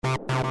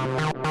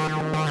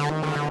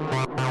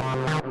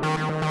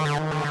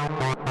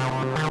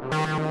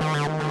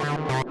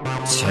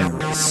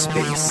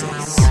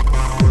TerraSpaces.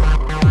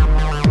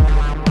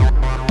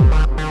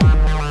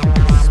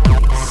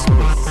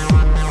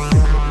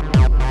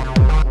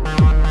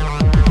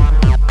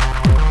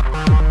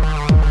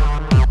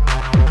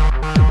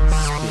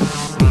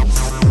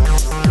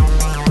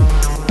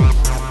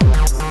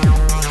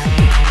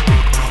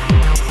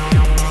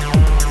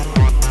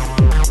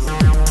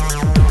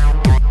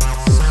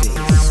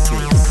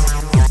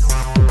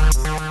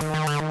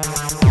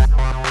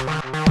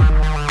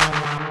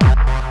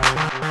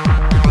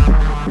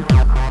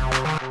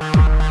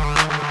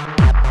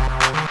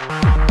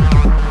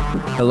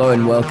 Hello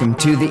and welcome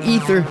to The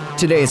Ether.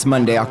 Today is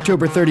Monday,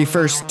 October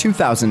 31st,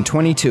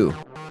 2022.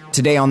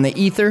 Today on The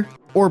Ether,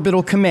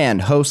 Orbital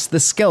Command hosts the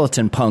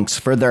Skeleton Punks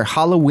for their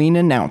Halloween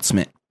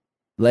announcement.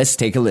 Let's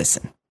take a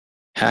listen.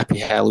 Happy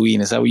Halloween.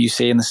 Is that what you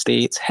say in the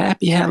States?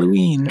 Happy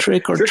Halloween.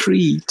 Trick or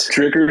treat.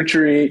 Trick or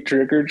treat.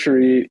 Trick or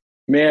treat.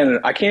 Man,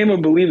 I can't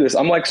even believe this.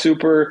 I'm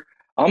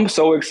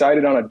so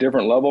excited on a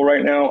different level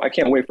right now. I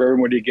can't wait for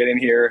everybody to get in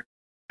here.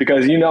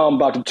 Because I'm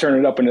about to turn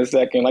it up in a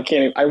second.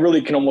 I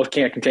really almost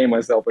can't contain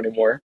myself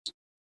anymore.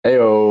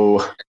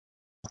 Heyo.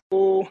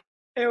 Oh,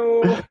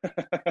 heyo.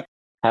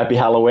 Happy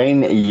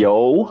Halloween,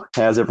 yo.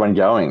 How's everyone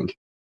going?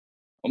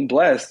 I'm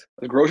blessed.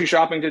 I was grocery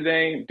shopping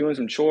today, doing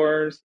some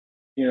chores,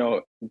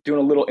 doing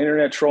a little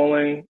internet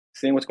trolling,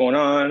 seeing what's going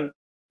on.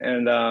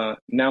 And now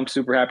I'm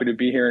super happy to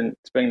be here and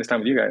spending this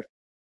time with you guys.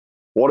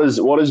 What does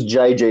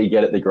JG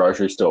get at the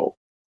grocery store?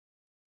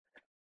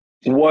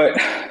 What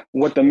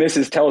the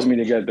missus tells me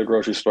to get at the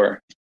grocery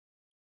store.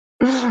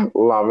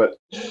 Love it.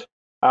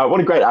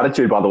 What a great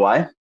attitude, by the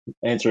way.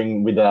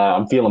 Answering with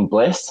I'm feeling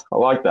blessed. I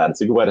like that.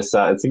 It's a good way to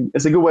say it.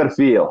 It's a good way to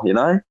feel,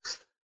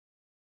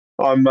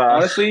 I'm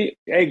honestly,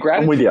 hey,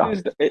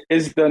 gratitude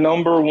is the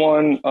number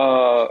one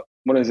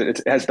what is it?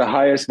 It has the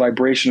highest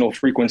vibrational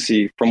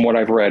frequency from what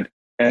I've read.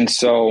 And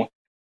so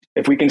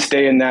if we can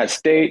stay in that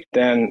state,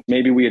 then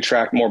maybe we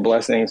attract more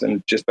blessings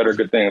and just better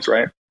good things,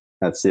 right?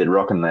 That's it,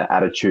 rocking the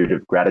attitude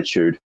of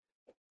gratitude.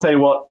 Tell you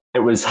what, it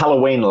was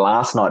Halloween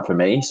last night for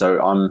me,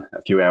 so I'm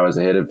a few hours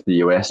ahead of the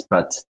US,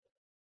 but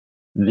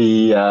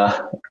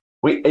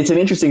it's an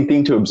interesting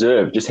thing to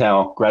observe just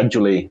how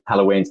gradually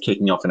Halloween's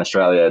kicking off in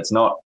Australia.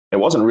 It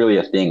wasn't really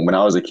a thing. When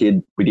I was a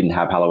kid, we didn't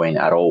have Halloween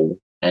at all.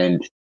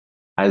 And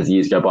as the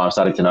years go by, I'm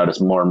starting to notice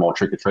more and more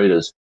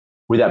trick-or-treaters.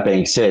 With that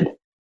being said,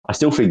 I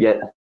still forget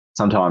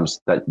sometimes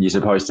that you're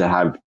supposed to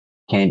have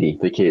candy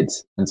for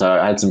kids. And so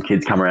I had some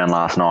kids come around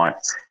last night,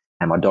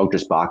 and my dog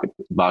just barked at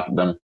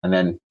them, and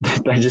then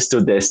they just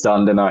stood there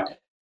stunned. And I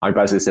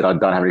basically said, I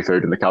don't have any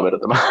food in the cupboard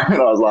at the moment.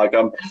 I was like,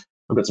 I've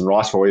got some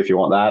rice for you if you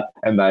want that.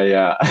 And they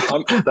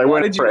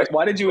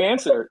why did you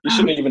answer? You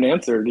shouldn't have even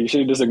answered. You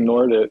should have just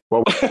ignored it.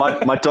 Well,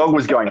 my dog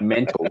was going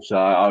mental, so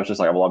I was just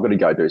like, well, I've got to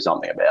go do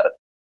something about it.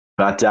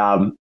 But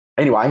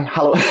anyway,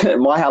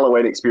 my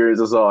Halloween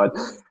experience aside,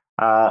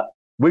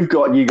 we've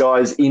got you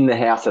guys in the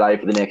house today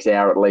for the next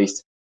hour at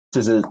least,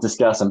 to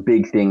discuss some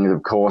big things,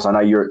 of course. I know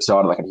you're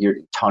excited. I can hear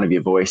a ton of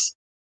your voice.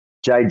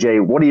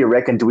 JG, what do you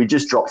reckon? Do we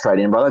just drop straight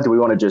in, brother? Do we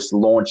want to just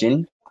launch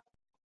in?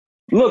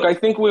 Look, I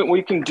think what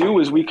we can do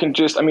is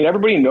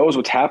everybody knows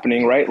what's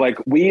happening, right? Like,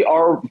 we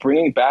are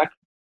bringing back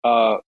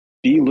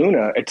B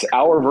Luna. It's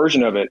our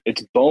version of it.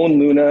 It's Bone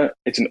Luna.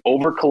 It's an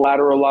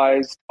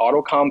over-collateralized,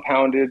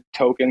 auto-compounded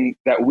token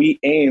that we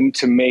aim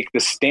to make the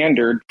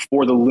standard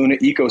for the Luna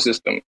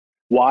ecosystem.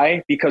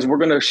 Why? Because we're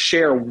going to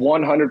share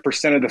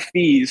 100% of the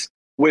fees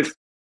with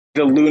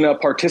the Luna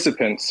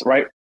participants,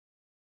 right?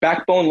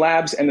 Backbone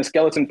Labs and the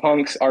Skeleton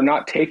Punks are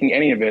not taking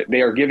any of it.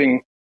 They are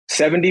giving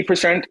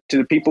 70% to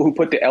the people who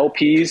put the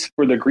LPs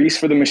for the grease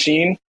for the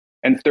machine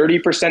and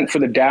 30% for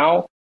the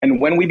DAO. And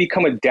when we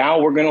become a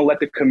DAO, we're going to let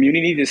the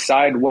community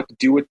decide what to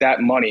do with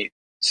that money.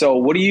 So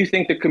what do you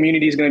think the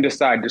community is going to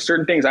decide? There's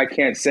certain things I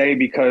can't say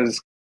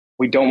because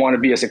we don't want to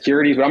be a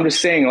securities, but I'm just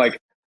saying, like,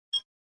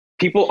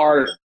 people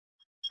are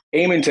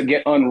aiming to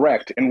get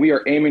unwrecked, and we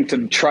are aiming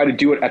to try to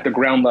do it at the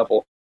ground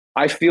level.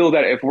 I feel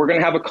that if we're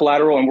going to have a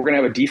collateral and we're going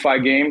to have a DeFi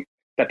game,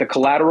 that the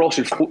collateral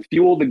should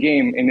fuel the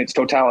game in its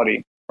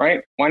totality,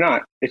 right? Why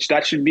not?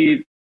 That should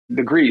be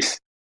the grease.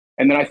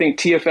 And then I think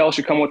TFL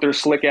should come with their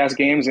slick ass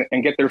games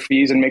and get their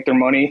fees and make their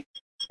money.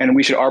 And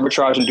we should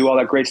arbitrage and do all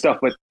that great stuff.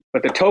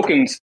 But the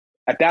tokens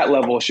at that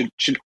level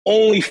should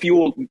only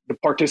fuel the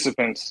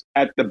participants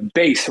at the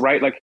base,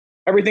 right? Like,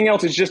 everything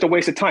else is just a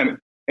waste of time,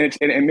 and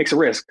it makes a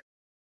risk.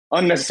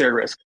 Unnecessary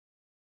risk.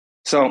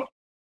 So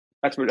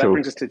that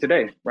brings us to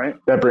today, right?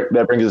 That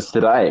brings us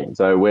to today.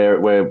 So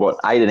we're what,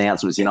 8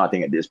 announcements in, I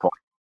think, at this point.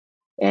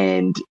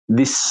 And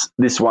this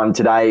one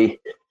today,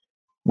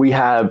 we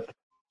have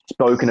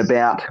spoken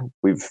about.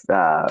 I'm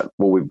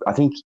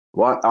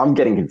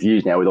getting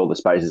confused now with all the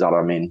spaces that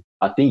I'm in.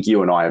 I think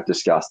you and I have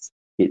discussed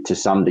it to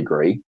some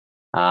degree.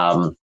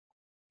 Would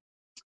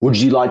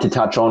you like to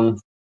touch on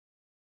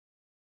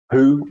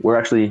who we're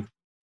actually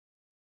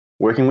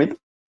working with?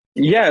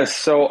 Yes.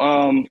 So,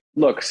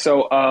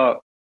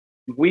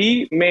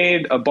 we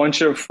made a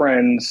bunch of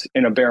friends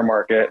in a bear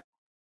market,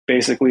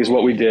 basically is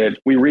what we did.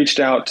 We reached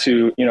out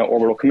to,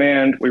 Orbital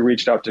Command. We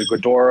reached out to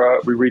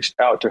Ghidorah. We reached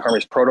out to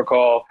Hermes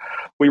Protocol.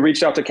 We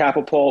reached out to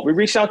Capipol. We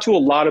reached out to a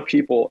lot of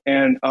people.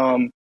 And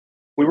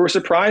we were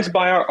surprised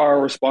by our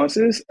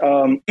responses.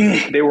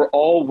 They were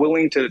all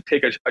willing to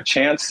take a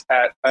chance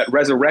at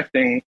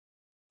resurrecting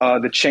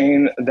the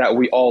chain that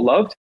we all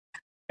loved.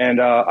 And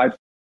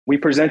we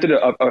presented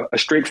a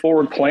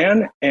straightforward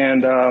plan.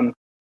 And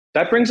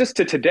that brings us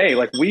to today.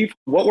 Like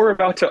what we're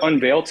about to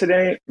unveil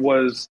today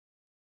was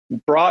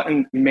brought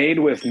and made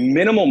with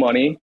minimal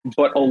money,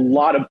 but a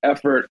lot of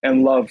effort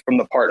and love from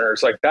the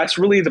partners. Like that's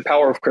really the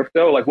power of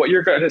crypto. Like what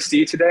you're going to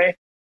see today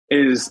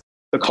is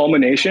the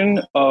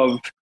culmination of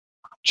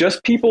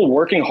just people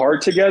working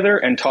hard together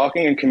and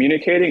talking and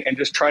communicating and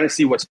just trying to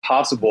see what's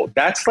possible.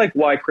 That's like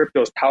why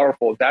crypto is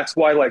powerful. That's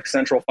why like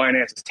central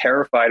finance is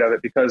terrified of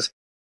it, because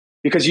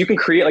you can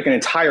create like an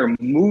entire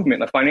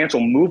movement, a financial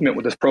movement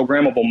with this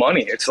programmable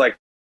money. It's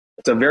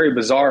a very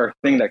bizarre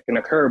thing that can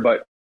occur,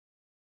 but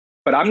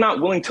I'm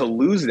not willing to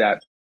lose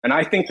that. And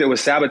I think there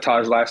was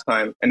sabotage last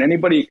time. And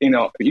anybody,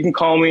 you can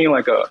call me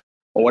like or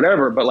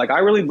whatever, but like I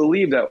really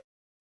believe that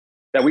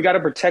we got to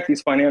protect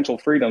these financial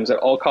freedoms at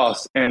all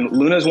costs. And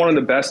Luna is one of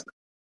the best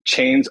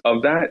chains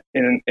of that,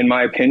 in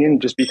my opinion,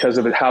 just because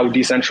of how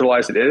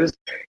decentralized it is.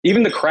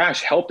 Even the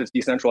crash helped its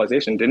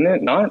decentralization, didn't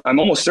it? Not? I'm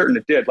almost certain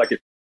it did. Like it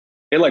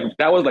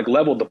that was like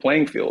leveled the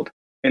playing field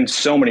in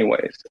so many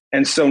ways.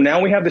 And so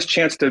now we have this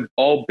chance to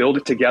all build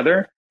it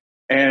together.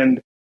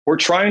 And we're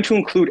trying to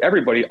include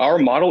everybody. Our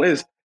model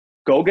is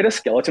go get a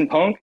skeleton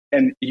punk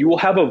and you will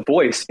have a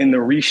voice in the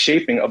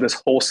reshaping of this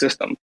whole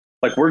system.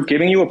 Like we're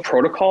giving you a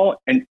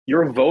protocol and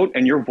your vote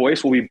and your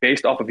voice will be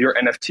based off of your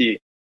NFT.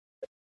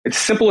 It's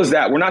simple as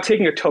that. We're not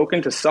taking a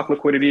token to suck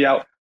liquidity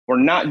out. We're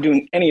not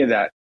doing any of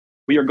that.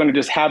 We are going to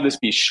just have this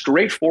be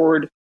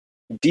straightforward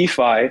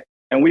DeFi,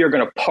 and we are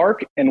going to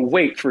park and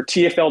wait for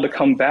TFL to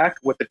come back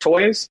with the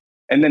toys.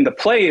 And then the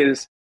play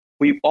is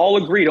we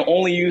all agree to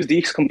only use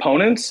these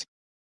components.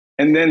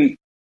 And then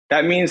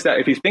that means that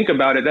if you think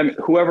about it, then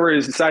whoever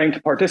is deciding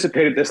to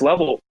participate at this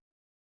level,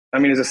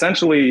 is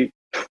essentially,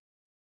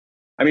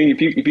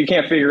 if you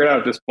can't figure it out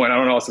at this point, I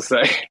don't know what else to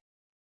say.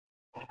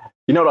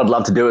 You know what I'd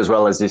love to do as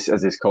well as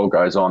this call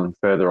goes on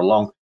further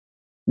along?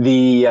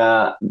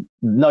 The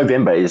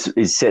November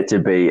is set to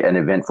be an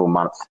eventful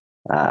month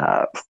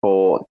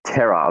for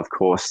Terra. Of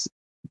course,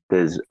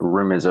 there's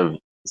rumors of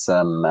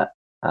some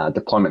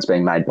deployments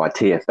being made by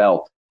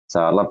TFL.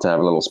 So I'd love to have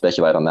a little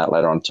speculate on that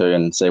later on too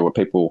and see what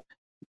people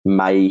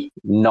may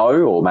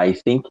know or may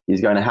think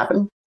is going to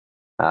happen.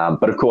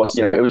 But of course,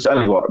 it was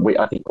only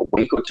I think a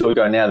week or two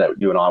ago now that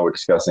you and I were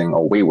discussing,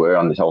 or we were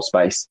on this whole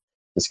space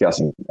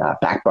discussing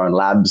Backbone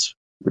Labs,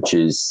 which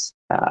is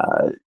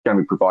going to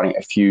be providing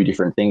a few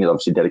different things,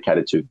 obviously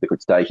dedicated to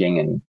liquid staking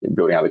and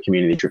building other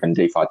community-driven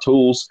DeFi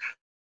tools,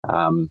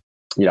 and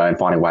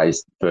finding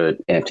ways for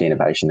NFT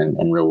innovation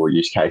and real-world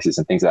use cases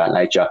and things of that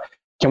nature.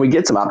 Can we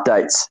get some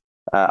updates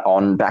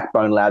on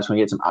Backbone Labs? Can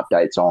we get some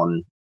updates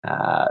on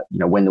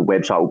when the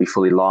website will be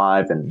fully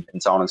live and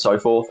so on and so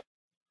forth?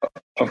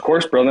 Of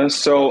course, brother.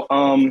 So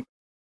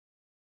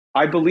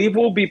I believe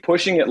we'll be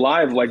pushing it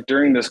live like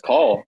during this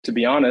call, to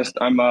be honest.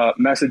 I'm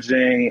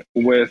messaging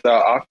with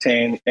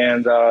Octane,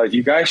 and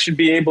you guys should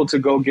be able to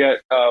go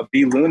get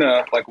B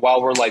Luna like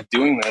while we're like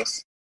doing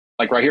this,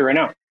 like right here, right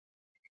now.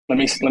 Let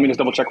me just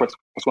double check what's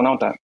going on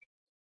with that.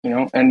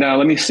 And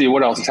let me see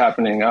what else is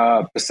happening.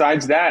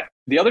 Besides that,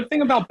 the other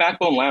thing about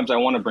Backbone Labs I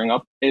want to bring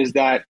up is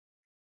that,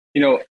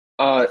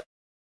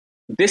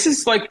 this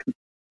is like,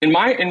 in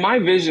my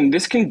vision,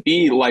 this can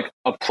be like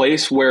a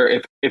place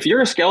where if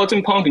you're a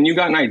skeleton punk and you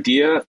got an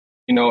idea,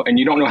 and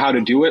you don't know how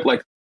to do it,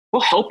 like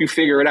we'll help you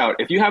figure it out.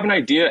 If you have an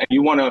idea and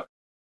you want to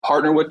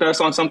partner with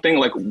us on something,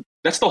 like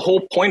that's the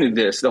whole point of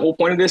this. The whole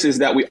point of this is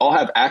that we all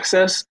have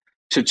access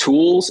to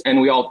tools and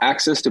we all have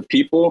access to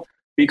people,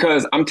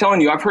 because I'm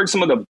telling you, I've heard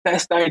some of the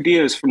best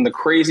ideas from the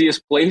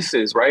craziest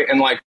places, right? And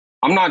like,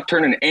 I'm not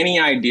turning any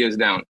ideas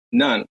down,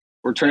 none.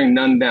 We're turning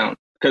none down,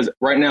 because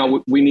right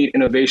now we need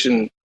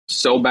innovation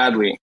so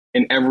badly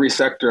in every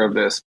sector of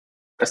this.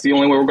 That's the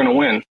only way we're going to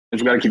win,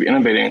 is we got to keep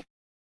innovating.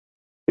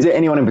 Is there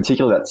anyone in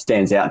particular that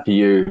stands out for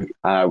you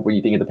when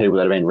you think of the people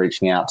that have been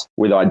reaching out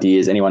with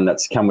ideas? Anyone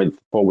that's come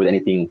forward with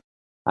anything,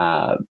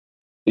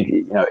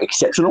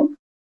 exceptional?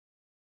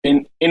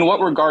 In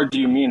what regard do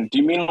you mean? Do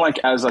you mean like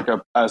as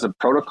a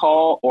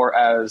protocol, or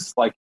as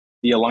like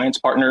the alliance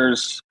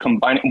partners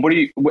combining?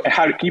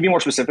 Can you be more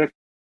specific?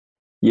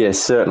 Yes,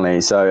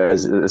 certainly. So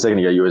as a second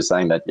ago, you were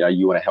saying that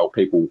you want to help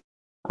people.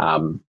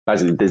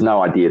 Basically, there's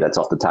no idea that's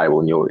off the table,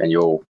 and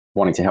you're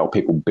wanting to help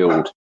people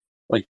build.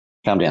 Like,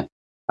 calm down.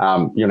 You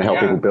want to help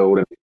people build,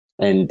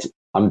 and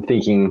I'm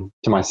thinking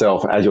to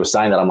myself as you're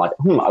saying that, I'm like,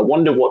 I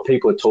wonder what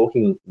people are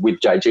talking with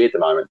JG at the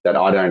moment that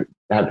I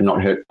have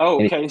not heard.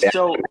 Oh, okay.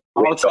 So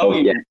I'll tell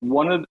you,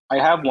 I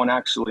have one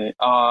actually.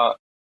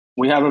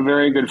 We have a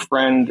very good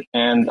friend,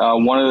 and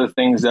one of the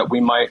things that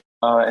we might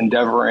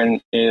endeavor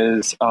in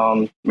is,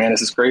 man,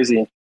 this is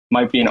crazy,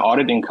 might be an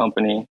auditing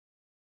company.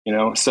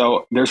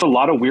 So there's a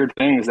lot of weird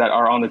things that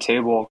are on the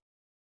table.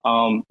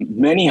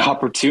 Many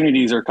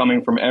opportunities are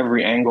coming from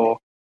every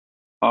angle.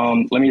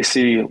 Let me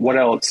see what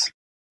else.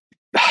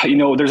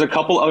 There's a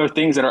couple other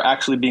things that are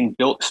actually being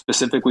built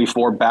specifically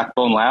for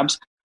Backbone Labs,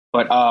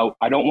 but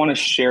I don't want to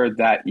share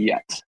that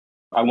yet.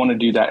 I want to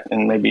do that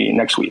in maybe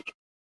next week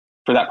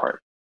for that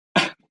part.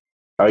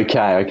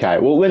 Okay.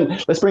 Well,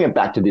 let's bring it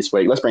back to this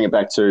week. Let's bring it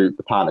back to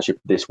the partnership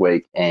this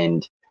week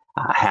and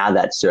how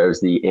that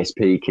serves the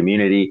SP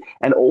community.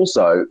 And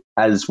also,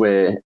 as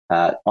we're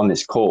on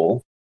this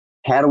call,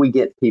 how do we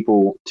get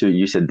people to,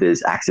 you said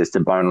there's access to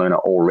Bone Luna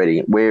already.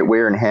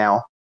 Where and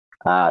how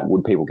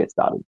would people get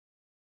started?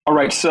 All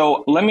right,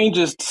 so let me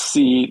just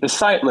see the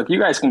site. Look, you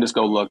guys can just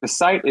go look. The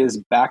site is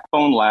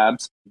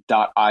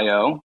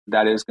backbonelabs.io.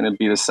 That is going to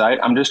be the site.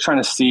 I'm just trying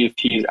to see if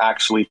he's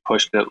actually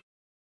pushed it.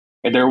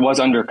 There was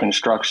under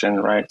construction,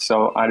 right?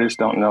 So I just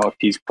don't know if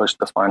he's pushed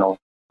the final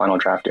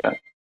draft yet.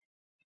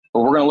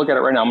 But we're going to look at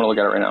it right now. I'm going to look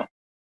at it right now.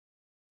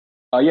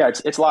 Yeah,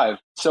 it's live.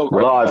 So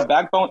live.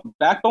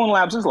 Backbone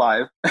Labs is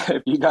live.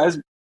 If you guys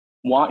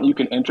want, you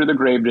can enter the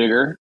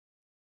Gravedigger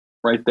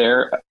right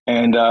there,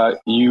 and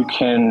you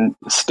can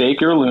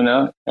stake your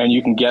Luna, and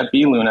you can get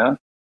B Luna.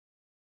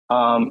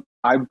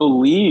 I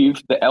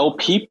believe the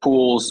LP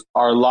pools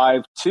are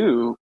live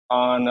too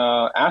on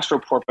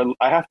Astroport, but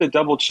I have to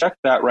double check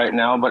that right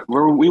now. But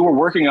we were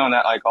working on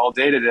that like all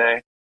day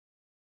today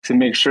to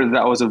make sure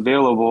that was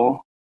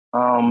available.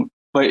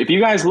 But if you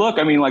guys look,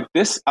 I mean, like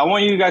this, I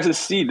want you guys to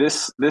see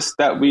this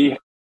that we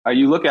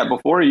you look at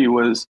before you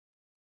was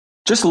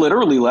just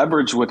literally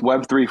leveraged with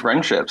Web3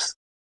 friendships,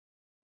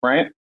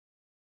 right?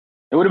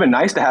 It would have been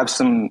nice to have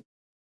some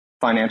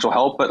financial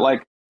help, but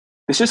like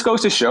this just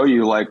goes to show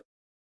you, like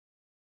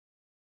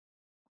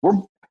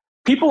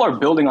people are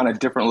building on a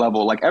different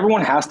level. Like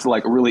everyone has to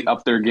like really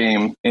up their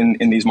game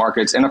in these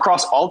markets, and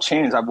across all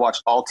chains, I've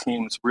watched all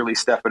teams really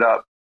step it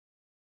up.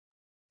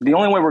 The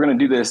only way we're going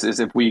to do this is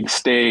if we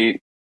stay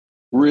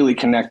really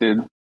connected,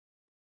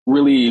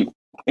 really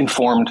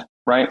informed,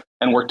 right,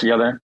 and work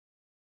together.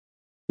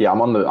 Yeah,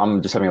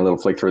 I'm just having a little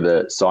flick through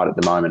the site at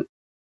the moment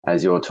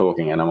as you're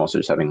talking, and I'm also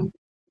just having,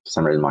 for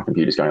some reason, my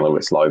computer's going a little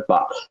bit slow.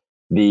 But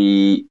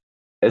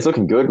it's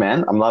looking good,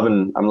 man. I'm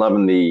loving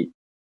the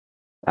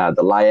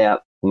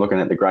layout. I'm looking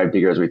at the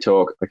Gravedigger as we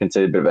talk. I can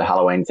see a bit of a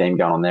Halloween theme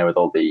going on there with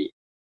all the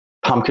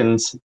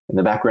pumpkins in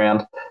the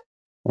background.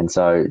 And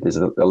so there's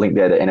a link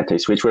there to NFT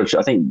Switch, which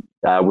I think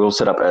we'll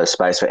set up a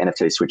space for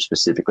NFT Switch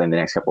specifically in the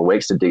next couple of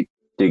weeks to dig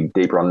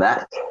deeper on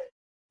that.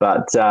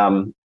 But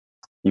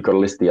you've got to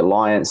list the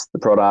alliance, the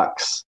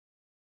products,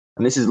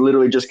 and this is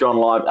literally just gone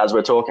live as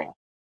we're talking.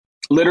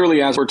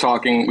 Literally as we're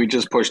talking, we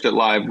just pushed it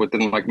live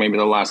within like maybe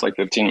the last like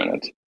 15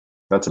 minutes.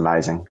 That's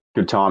amazing.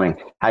 Good timing.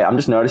 Hey, I'm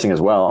just noticing as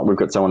well, we've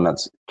got someone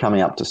that's coming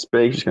up to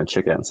speak. Just going to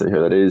check out and see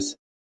who that is.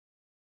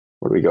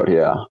 What do we got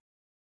here? Oh,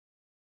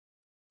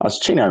 it's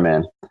Chino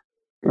Man.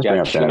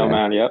 Yeah, Chino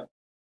Man, yep.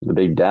 The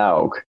big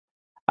dog.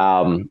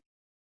 I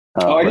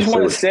just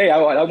wanted to say,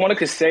 I wanted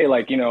to say,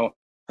 like,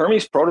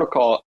 Hermes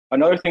Protocol,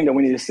 another thing that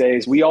we need to say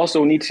is we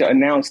also need to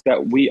announce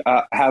that we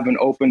have an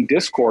open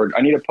Discord.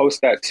 I need to post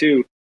that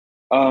too.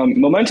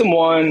 Momentum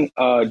One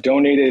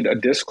donated a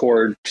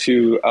Discord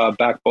to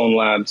Backbone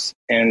Labs,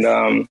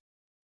 and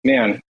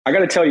man, I got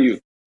to tell you,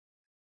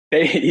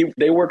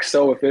 they work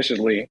so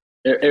efficiently.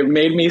 It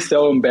made me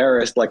so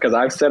embarrassed, like, because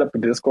I've set up a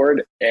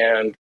Discord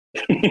and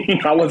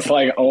I was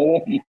like,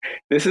 oh,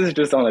 this is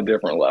just on a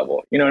different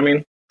level. You know what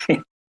I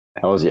mean?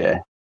 Hells yeah.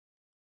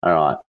 All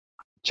right.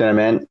 Chino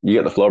Man, you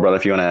got the floor, brother,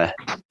 if you want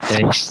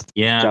to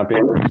jump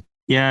in.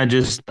 Yeah,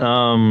 just so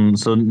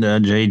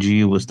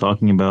JG was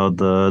talking about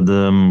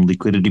the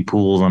liquidity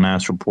pools on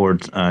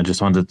Astroport.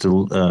 Just wanted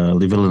to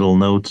leave a little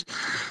note.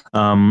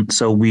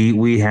 So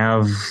we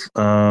have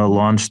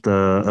launched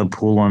a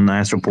pool on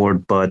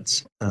Astroport,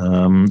 but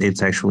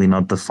it's actually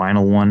not the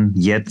final one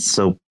yet.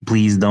 So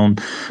please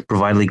don't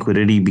provide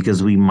liquidity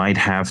because we might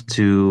have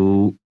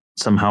to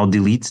somehow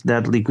delete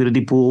that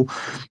liquidity pool.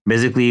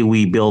 Basically,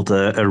 we built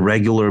a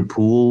regular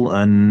pool,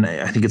 and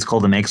I think it's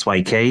called an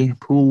XYK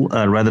pool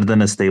rather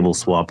than a stable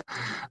swap.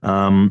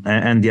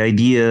 And the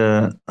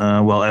idea,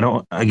 well, I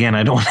don't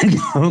want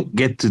to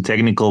get too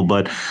technical,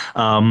 but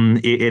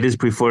it is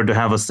preferred to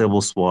have a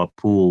stable swap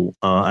pool,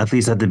 at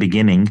least at the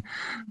beginning,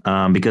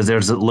 because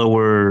there's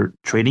lower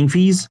trading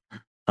fees.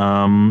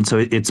 So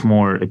it's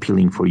more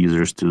appealing for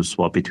users to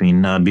swap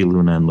between B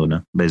Luna and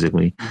Luna,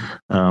 basically.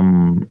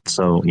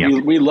 So yeah,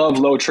 we love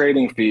low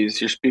trading fees.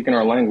 You're speaking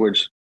our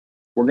language.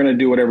 We're gonna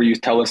do whatever you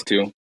tell us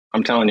to.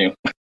 I'm telling you.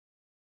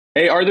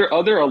 Hey, are there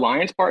other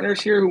alliance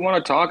partners here who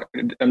want to talk?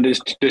 And does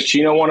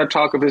Chino want to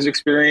talk of his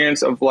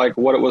experience of like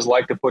what it was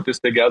like to put this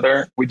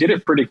together? We did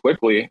it pretty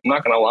quickly. I'm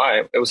not gonna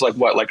lie. It was like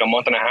what, like a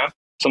month and a half,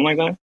 something like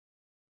that.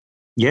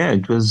 Yeah,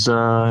 it was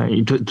a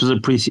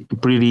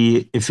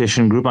pretty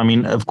efficient group. I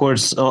mean, of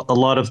course, a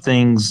lot of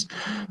things.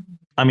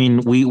 I mean,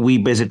 we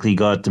basically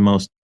got the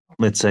most,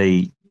 let's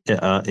say,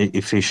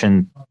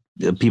 efficient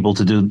people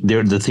to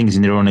do the things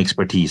in their own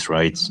expertise,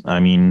 right? I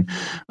mean,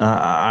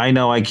 I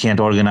know I can't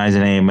organize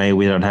an AMA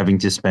without having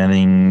to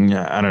spending,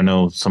 I don't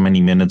know, so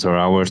many minutes or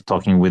hours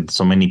talking with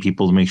so many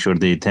people to make sure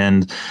they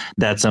attend.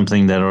 That's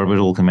something that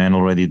Orbital Command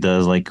already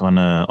does, like on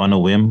a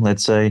whim,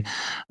 let's say.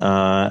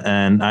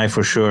 And I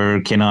for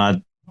sure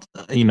cannot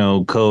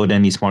code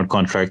any smart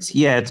contracts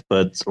yet,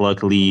 but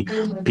luckily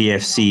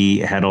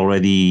PFC had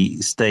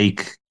already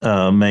stake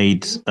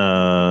made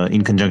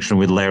in conjunction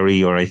with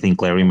Larry, or I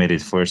think Larry made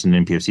it first and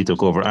then PFC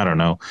took over. I don't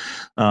know.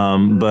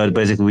 But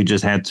basically we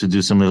just had to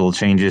do some little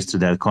changes to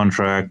that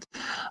contract.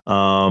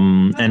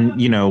 And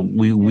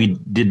we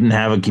didn't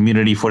have a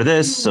community for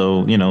this.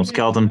 So,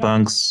 Skeleton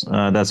Punks,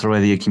 that's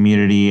already a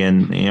community.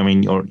 And I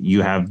mean, or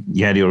you had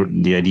the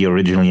idea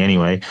originally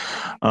anyway.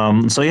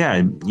 So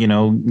yeah,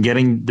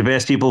 getting the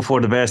best people for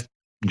the best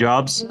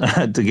jobs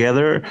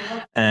together,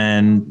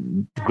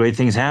 and great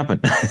things happen.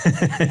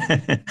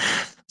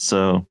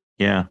 So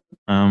yeah.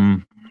 I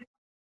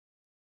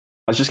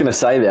was just going to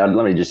say that.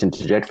 Let me just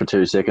interject for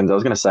 2 seconds. I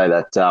was going to say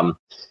that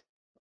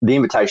the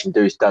invitation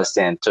does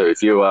stand too.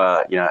 If you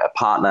are, a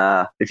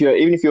partner,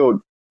 even if you're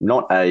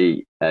not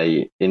in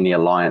the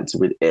alliance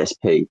with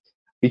SP,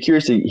 be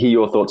curious to hear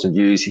your thoughts and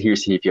views.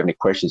 Curious to hear if you have any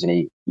questions,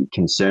 any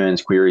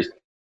concerns, queries.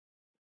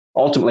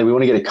 Ultimately, we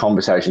want to get a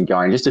conversation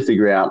going just to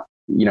figure out,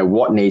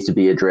 what needs to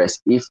be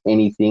addressed, if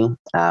anything,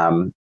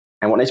 and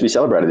what needs to be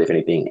celebrated, if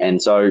anything.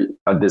 And so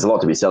there's a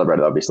lot to be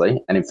celebrated,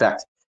 obviously. And in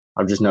fact,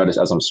 I've just noticed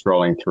as I'm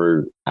scrolling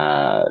through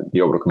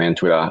the Orbital Command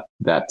Twitter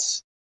that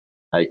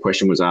a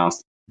question was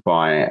asked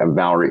by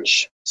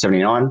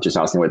Valrich79, just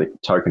asking where the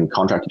token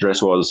contract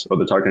address was, or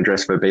the token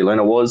address for B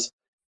Luna was.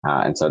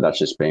 And so that's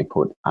just being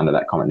put under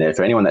that comment there.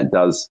 For anyone that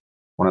does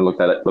want to look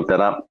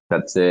that up,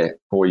 that's there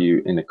for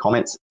you in the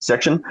comments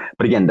section.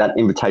 But again, that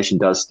invitation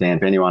does stand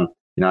for anyone.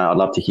 I'd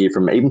love to hear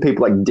from even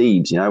people like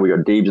Deebs. We got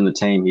Deebs in the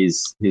team.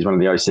 He's one of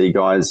the OC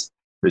guys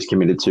who's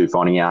committed to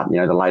finding out,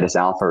 the latest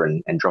alpha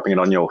and dropping it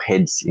on your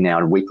heads in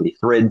our weekly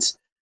threads.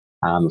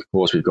 Of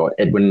course, we've got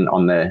Edwin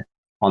on the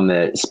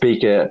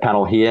speaker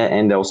panel here,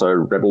 and also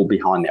Rebel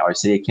behind the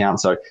OC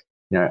account. So,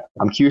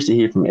 I'm curious to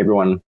hear from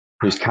everyone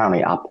who's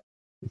currently up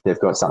if they've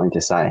got something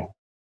to say.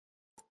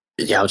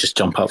 Yeah, I'll just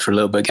jump up for a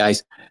little bit,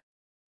 guys.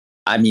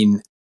 I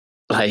mean,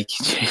 like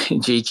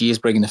JG is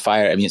bringing the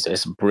fire. I mean,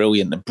 it's a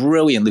brilliant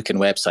looking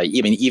website.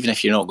 I mean, even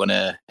if you're not going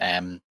to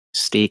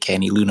stake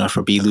any Luna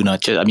for B Luna,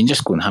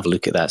 just go and have a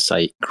look at that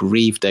site.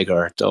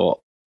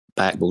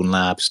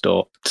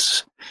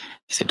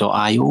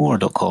 Gravedigger.backbonelabs.io or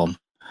 .com?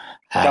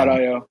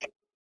 .io.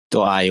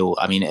 .io.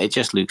 I mean, it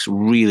just looks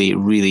really,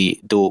 really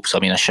dope. So,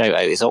 I mean, a shout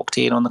out is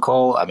Octane on the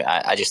call. I mean,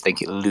 I just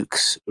think it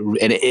looks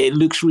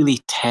really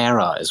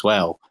Terra as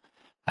well.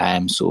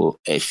 So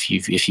if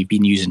you've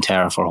been using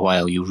Terra for a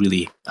while,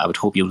 I would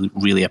hope you'll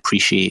really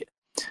appreciate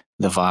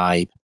the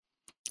vibe.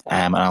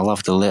 And I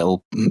love the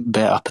little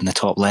bit up in the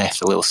top left,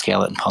 the little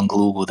skeleton punk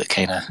logo that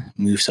kind of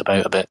moves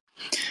about a bit.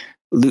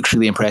 Looks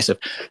really impressive.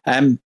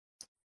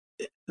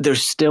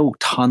 There's still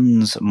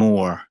tons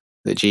more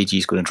that JG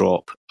is going to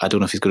drop. I don't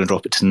know if he's going to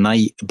drop it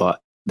tonight,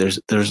 but there's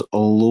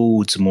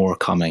loads more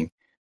coming.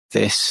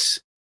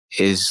 This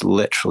is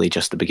literally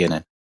just the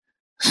beginning.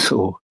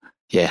 So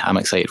yeah, I'm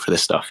excited for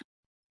this stuff.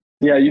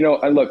 Yeah,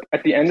 look,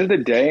 at the end of the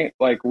day,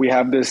 like, we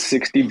have this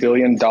 $60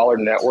 billion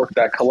network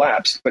that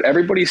collapsed, but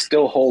everybody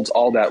still holds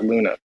all that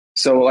Luna.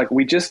 So, like,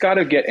 we just got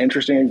to get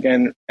interesting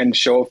again and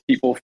show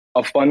people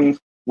a fun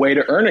way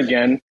to earn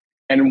again.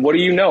 And what do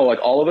you know? Like,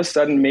 all of a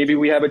sudden, maybe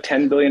we have a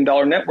 $10 billion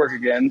network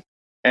again.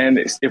 And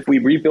if we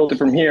rebuild it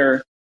from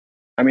here,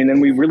 I mean, then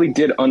we really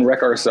did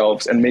unwreck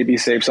ourselves and maybe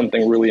save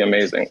something really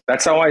amazing.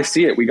 That's how I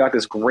see it. We got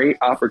this great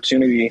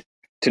opportunity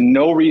to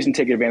no reason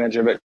take advantage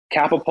of it.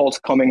 Capapult's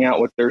coming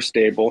out with their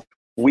stable.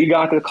 We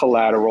got the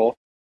collateral.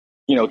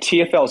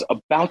 TFL's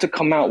about to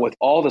come out with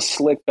all the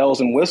slick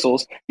bells and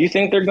whistles. You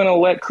think they're going to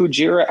let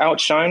Kujira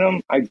outshine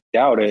them? I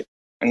doubt it.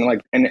 And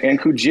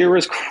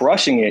Kujira's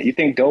crushing it. You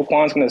think Do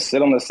Kwon's going to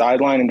sit on the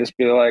sideline and just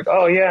be like,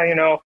 oh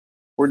yeah,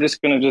 we're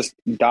just going to just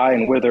die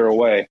and wither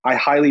away? I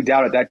highly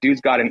doubt it. That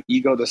dude's got an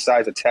ego the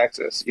size of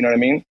Texas. You know what I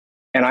mean?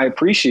 And I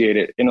appreciate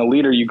it. In a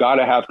leader, you got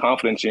to have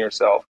confidence in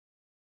yourself.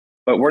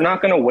 But we're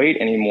not going to wait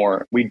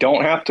anymore. We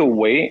don't have to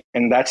wait.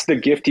 And that's the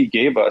gift he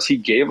gave us. He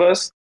gave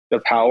us the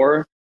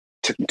power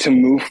to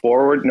move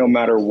forward no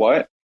matter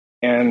what.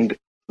 And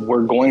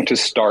we're going to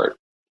start.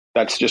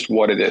 That's just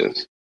what it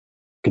is.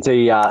 I can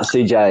see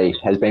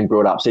CJ has been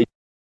brought up. Can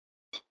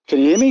you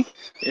hear me?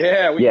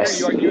 Yeah, we yes.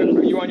 hear you.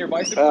 Are you on your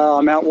bicycle?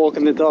 I'm out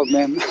walking the dog,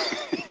 man.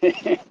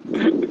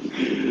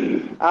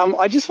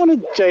 I just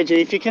wanted, JG,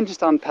 if you can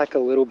just unpack a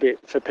little bit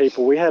for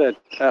people. We had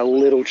a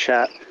little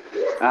chat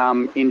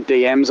in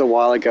DMs a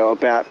while ago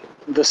about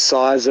the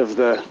size of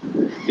the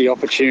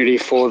opportunity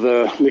for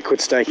the liquid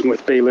staking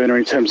with B Luna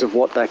in terms of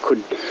what that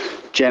could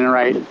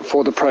generate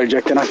for the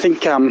project. And I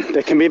think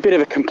there can be a bit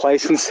of a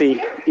complacency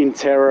in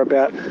Terra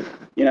about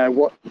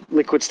what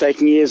liquid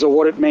staking is or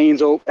what it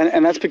means,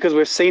 and that's because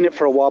we've seen it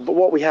for a while, but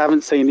what we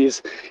haven't seen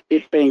is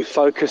it being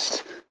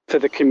focused for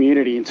the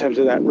community in terms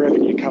of that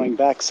revenue coming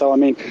back. So, I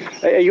mean,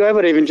 are you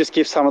able to even just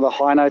give some of the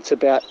high notes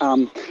about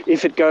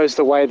if it goes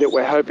the way that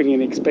we're hoping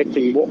and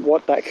expecting,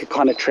 what that could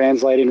kind of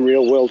translate in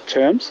real world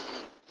terms?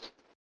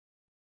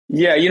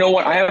 Yeah, you know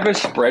what? I have a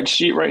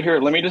spreadsheet right here.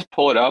 Let me just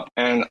pull it up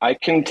and I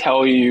can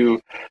tell you.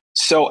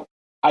 So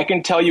I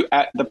can tell you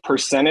at the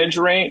percentage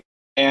rate,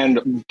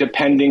 and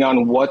depending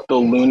on what the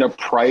Luna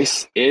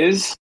price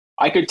is,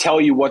 I could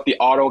tell you what the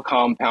auto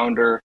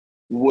compounder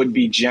would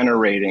be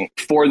generating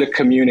for the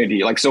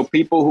community. Like, so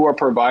people who are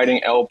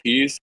providing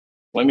LPs,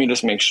 let me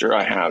just make sure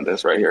I have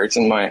this right here. It's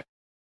in my,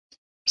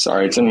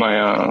 it's in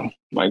my,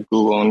 my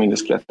Google. Let me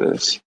just get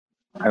this.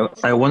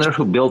 I wonder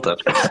who built it.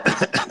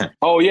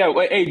 Oh yeah.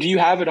 Wait, hey, do you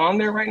have it on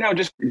there right now?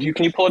 Can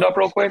you pull it up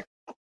real quick?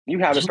 You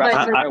have it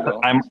faster than I will.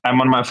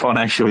 I'm on my phone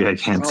actually. I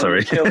can't.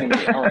 Sorry. You're killing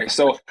me. All right.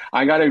 So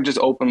I got to just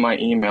open my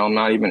email. I'm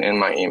not even in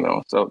my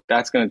email. So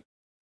that's gonna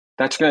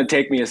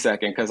take me a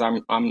second because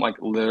I'm like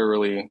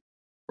literally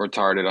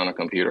retarded on a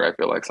computer. I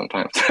feel like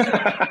sometimes.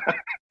 I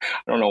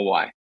don't know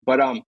why. But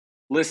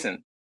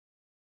listen.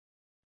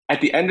 At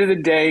the end of the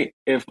day,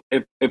 if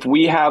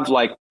we have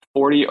like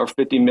 40 or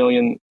 50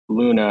 million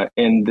Luna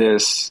in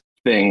this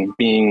thing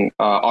being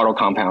auto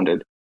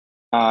compounded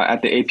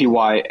at the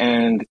APY,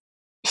 and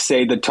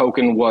say the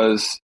token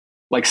was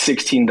like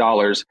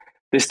 $16,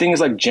 this thing is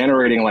like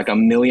generating like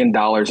 $1 million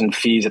in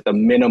fees at the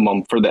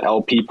minimum for the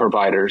LP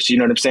providers. You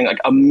know what I'm saying? Like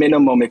a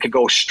minimum, it could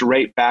go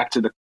straight back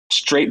to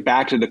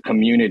the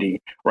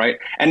community, right?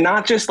 And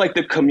not just like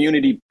the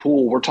community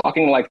pool. We're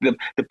talking like the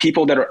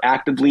people that are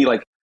actively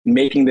like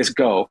making this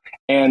go.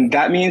 And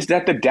that means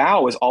that the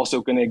DAO is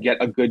also going to get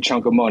a good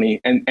chunk of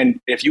money. And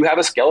if you have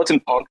a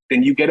skeleton punk,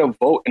 then you get a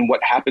vote in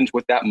what happens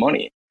with that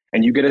money.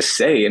 And you get a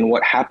say in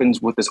what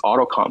happens with this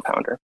auto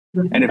compounder.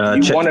 And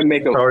if you want to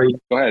make go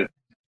ahead.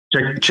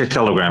 Check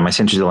Telegram. I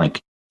sent you the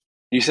link.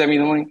 You sent me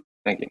the link?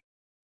 Thank you.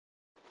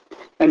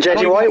 And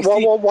JJ, why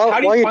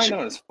you find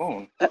on his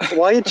phone?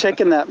 While you're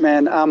checking that,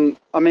 man,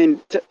 I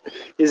mean,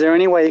 is there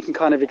any way you can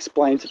kind of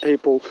explain to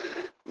people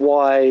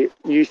why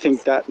you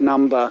think that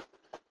number,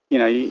 you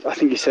know, I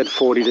think you said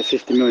 40 to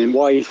 50 million,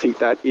 why you think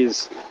that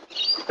is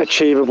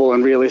achievable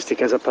and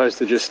realistic as opposed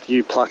to just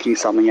you plucking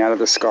something out of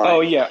the sky?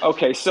 Oh, yeah.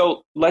 Okay.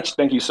 So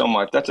thank you so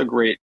much. That's a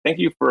great, thank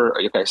you for,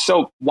 okay.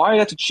 So why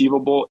that's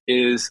achievable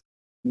is,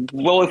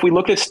 well, if we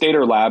look at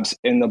Stater Labs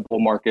in the bull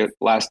market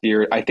last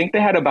year, I think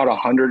they had about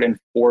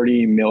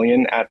 140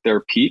 million at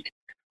their peak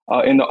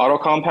in the auto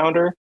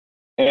compounder.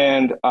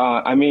 And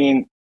I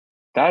mean,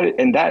 that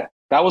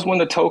was when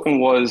the token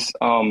was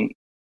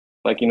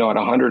like, you know, at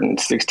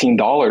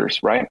 $116,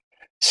 right?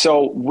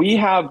 So we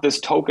have this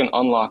token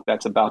unlock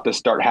that's about to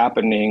start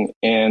happening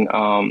in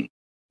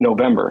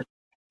November.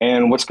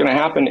 And what's going to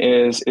happen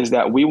is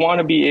that we want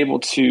to be able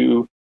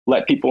to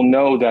let people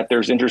know that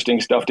there's interesting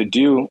stuff to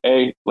do.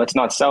 A, let's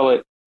not sell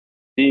it.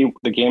 B,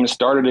 the game has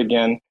started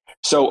again.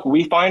 So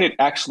we find it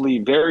actually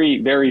very,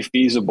 very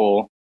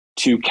feasible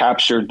to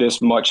capture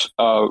this much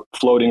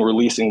floating,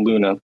 releasing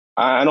Luna.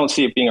 I don't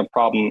see it being a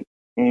problem.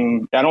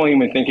 I don't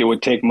even think it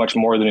would take much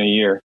more than a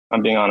year.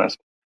 I'm being honest.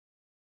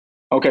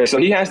 Okay, so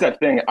he has that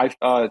thing.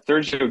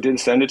 Sergio did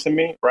send it to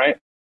me, right?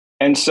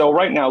 And so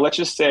right now, let's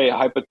just say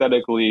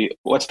hypothetically,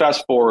 let's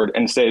fast forward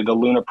and say the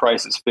Luna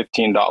price is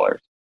 $15.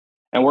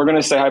 And we're going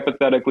to say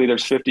hypothetically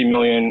there's 50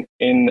 million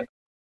in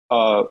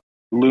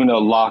Luna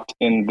locked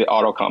in the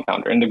auto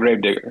compounder, in the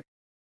Gravedigger.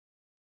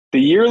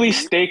 The yearly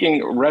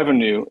staking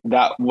revenue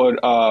that would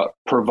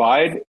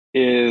provide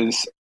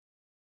is,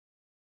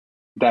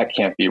 that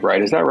can't be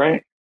right. Is that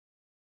right?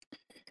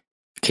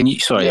 Can you,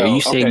 sorry, are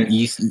you saying, okay.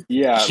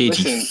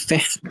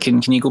 Listen,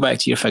 can you go back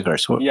to your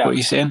figures? What are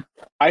you saying?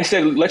 I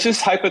said, let's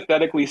just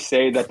hypothetically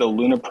say that the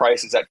Luna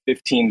price is at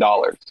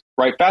 $15,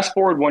 right? Fast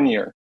forward 1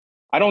 year.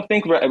 I don't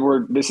think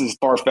this is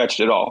far-fetched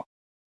at all.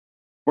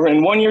 We're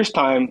in 1 year's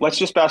time. Let's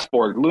just fast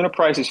forward. Luna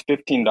price is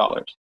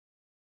 $15.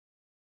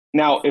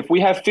 Now, if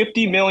we have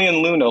 50 million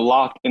Luna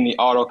locked in the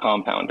auto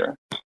compounder.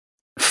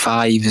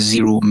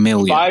 50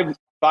 million.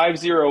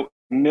 50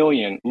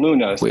 million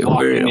Lunas.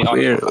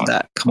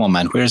 Come on,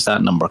 man. Where's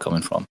that number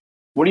coming from?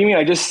 What do you mean?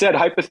 I just said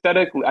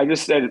hypothetically. I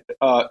just said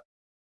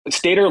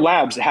Stater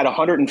Labs had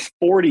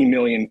 140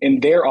 million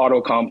in their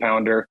auto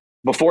compounder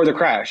before the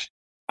crash.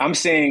 I'm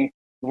saying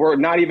we're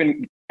not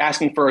even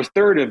asking for a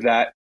third of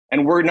that,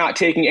 and we're not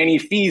taking any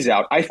fees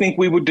out. I think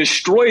we would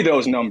destroy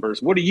those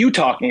numbers. What are you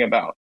talking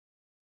about?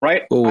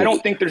 Right? Oh. I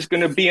don't think there's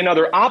going to be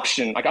another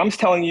option. Like, I'm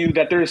telling you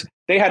that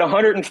they had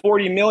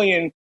 140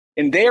 million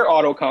in their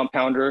auto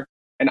compounder.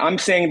 And I'm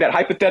saying that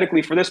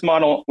hypothetically for this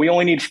model, we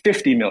only need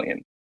 50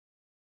 million.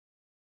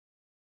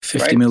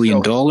 $50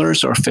 million or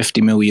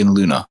 50 million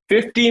Luna?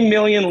 50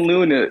 million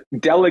Luna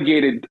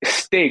delegated,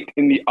 staked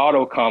in the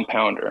auto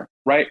compounder,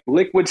 right?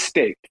 Liquid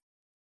staked,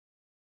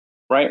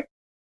 right?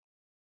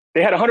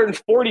 They had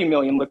 140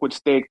 million liquid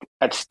staked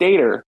at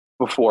Stater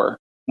before,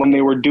 when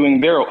they were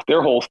doing their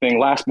whole thing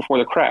before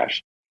the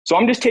crash. So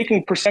I'm just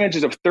taking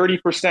percentages of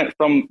 30%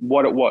 from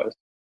what it was,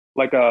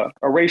 like a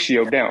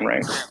ratio down,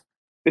 right?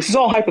 This is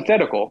all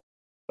hypothetical.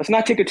 Let's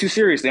not take it too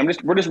seriously.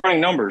 We're just running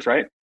numbers,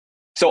 right?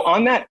 So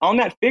on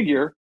that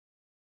figure,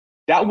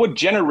 that would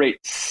generate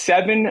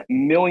 7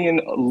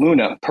 million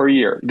Luna per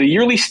year. The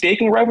yearly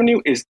staking revenue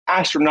is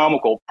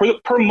astronomical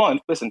per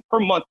month. Listen, per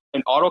month,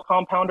 an auto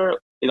compounder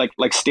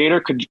like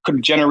Stater could have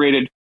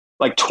generated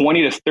like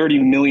 $20 to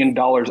 $30 million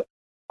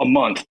a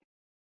month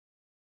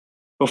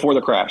before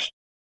the crash.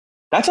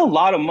 That's a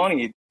lot of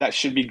money that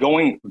should be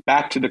going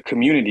back to the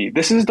community.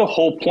 This is the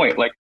whole point.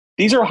 Like,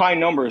 these are high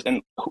numbers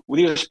and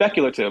these are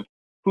speculative.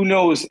 Who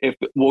knows if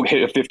we'll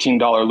hit a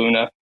 $15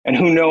 Luna, and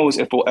who knows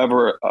if we'll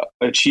ever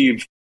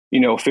achieve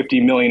 50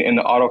 million in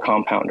the auto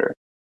compounder.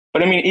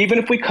 But I mean, even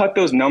if we cut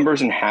those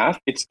numbers in half,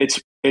 it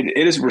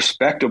is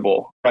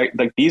respectable, right?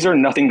 Like, these are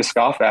nothing to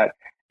scoff at.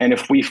 And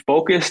if we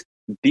focus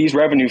these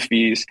revenue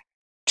fees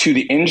to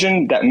the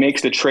engine that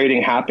makes the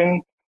trading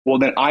happen, well,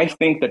 then I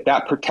think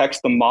that protects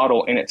the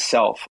model in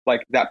itself.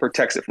 Like, that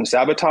protects it from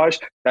sabotage,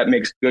 that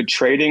makes good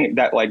trading,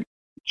 that like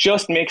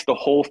just makes the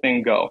whole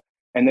thing go.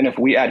 And then if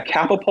we add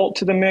Capapult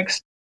to the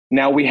mix,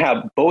 now we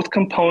have both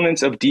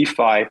components of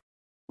DeFi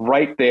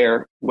right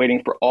there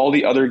waiting for all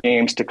the other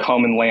games to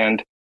come and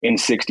land in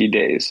 60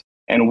 days.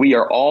 And we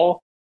are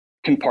all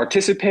can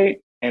participate,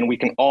 and we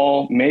can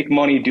all make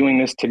money doing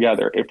this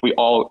together if we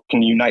all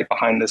can unite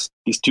behind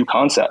these two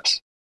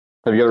concepts.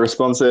 Have you got a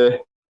response there,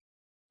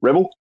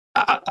 Rebel?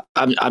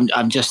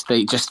 I'm just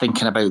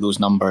thinking about those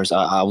numbers.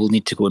 I will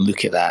need to go and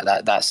look at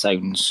that. That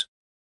sounds.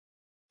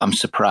 I'm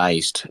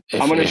surprised.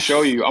 I'm going to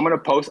show you.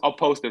 I'll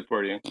post it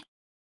for you.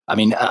 I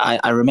mean,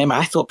 I remember.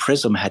 I thought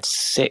Prism had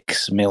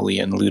 6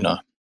 million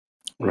Luna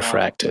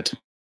refracted.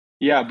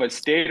 Yeah, but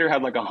Stater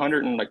had like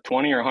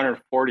 120 or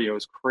 140. It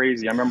was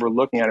crazy. I remember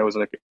looking at it. It was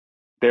like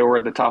they were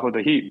at the top of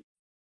the heap.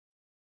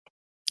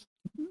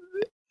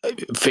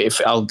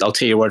 I'll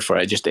take your word for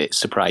it. It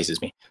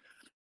surprises me.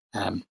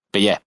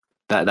 But yeah,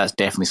 that's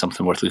definitely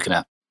something worth looking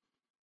at.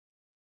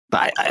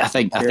 But I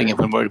think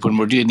when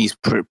we're doing these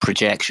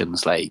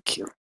projections, like,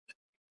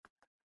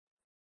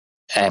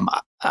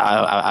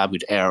 I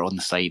would err on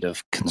the side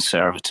of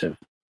conservative.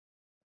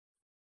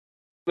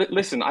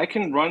 Listen, I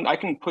can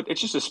put, it's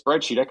just a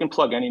spreadsheet. I can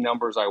plug any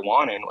numbers I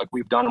want in. Like,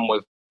 we've done them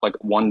with like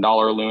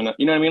 $1 Luna.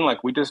 You know what I mean? Like,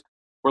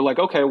 we're like,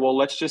 okay, well,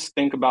 let's just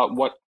think about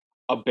what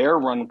a bear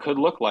run could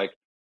look like.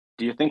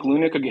 Do you think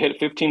Luna could hit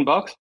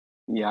 $15?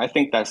 Yeah, I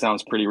think that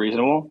sounds pretty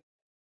reasonable.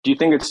 Do you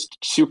think it's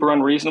super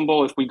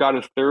unreasonable if we got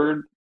a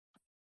third?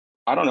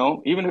 I don't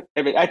know. Even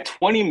if it had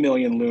 20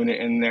 million Luna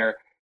in there,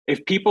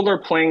 if people are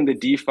playing the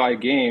DeFi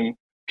game,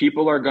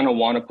 people are going to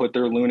want to put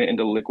their Luna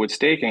into liquid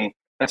staking.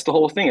 That's the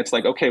whole thing. It's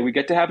like, okay, we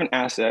get to have an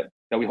asset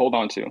that we hold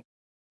on to,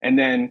 and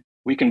then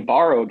we can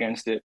borrow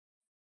against it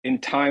in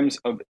times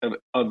of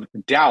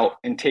doubt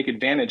and take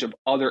advantage of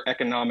other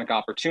economic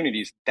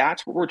opportunities.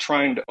 That's what we're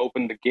trying to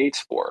open the gates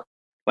for.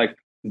 Like,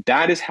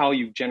 that is how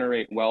you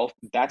generate wealth.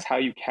 That's how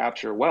you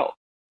capture wealth.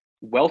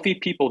 Wealthy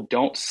people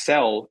don't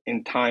sell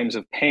in times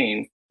of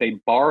pain. They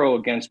borrow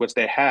against what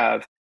they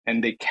have,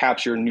 and they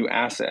capture new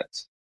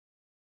assets.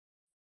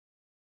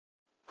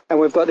 And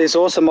we've got this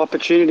awesome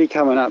opportunity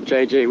coming up,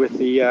 JG, with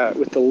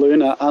the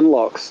Luna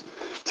unlocks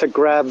to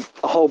grab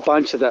a whole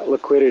bunch of that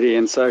liquidity.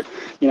 And so,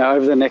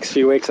 over the next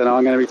few weeks, I know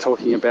I'm going to be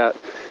talking about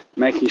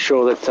making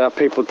sure that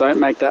people don't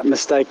make that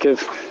mistake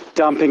of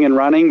dumping and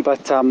running,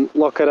 but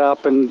lock it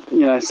up and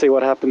see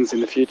what happens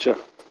in the future.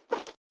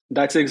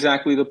 That's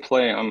exactly the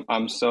play.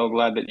 I'm so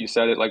glad that you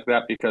said it like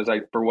that, because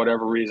for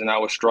whatever reason, I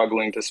was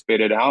struggling to spit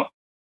it out.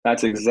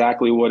 That's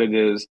exactly what it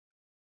is.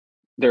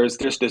 There's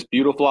just this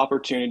beautiful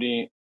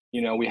opportunity.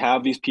 We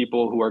have these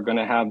people who are going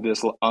to have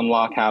this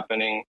unlock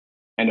happening.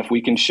 And if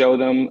we can show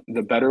them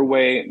the better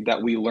way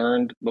that we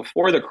learned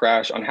before the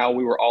crash on how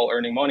we were all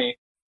earning money.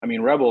 I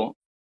mean, Rebel,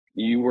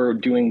 you were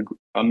doing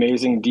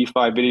amazing DeFi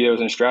videos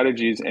and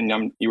strategies,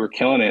 and you were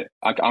killing it.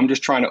 I'm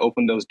just trying to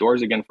open those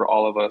doors again for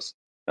all of us.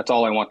 That's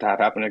all I want to have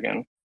happen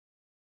again.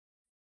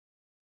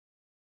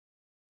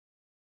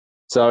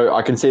 So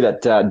I can see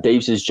that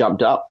Deebs has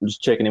jumped up. I'm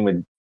just checking in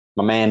with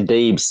my man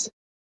Deebs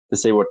to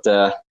see what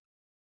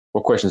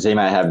questions he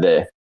may have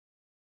there.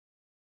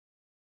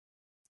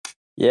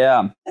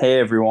 Yeah. Hey,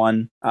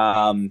 everyone.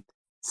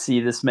 See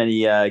this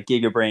many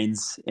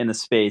gigabrains in the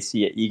space,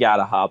 you got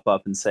to hop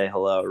up and say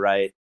hello,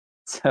 right?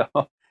 So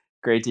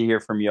great to hear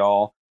from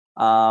y'all.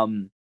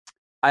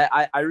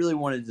 I really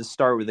wanted to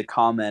start with a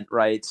comment,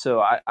 right? So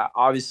I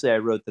obviously I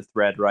wrote the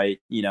thread, right?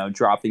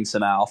 Dropping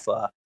some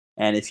alpha.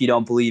 And if you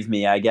don't believe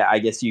me, I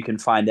guess you can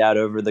find out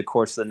over the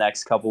course of the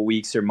next couple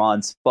weeks or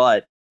months.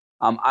 But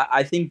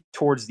I think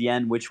towards the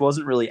end, which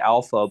wasn't really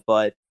alpha,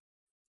 but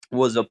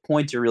was a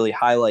point to really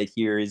highlight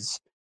here, is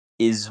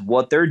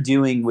what they're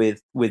doing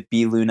with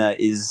B Luna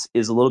is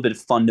a little bit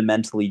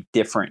fundamentally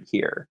different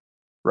here,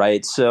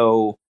 right?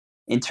 So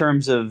in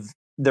terms of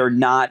they're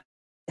not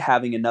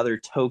having another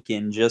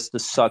token just to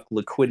suck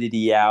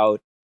liquidity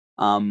out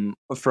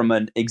from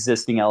an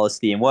existing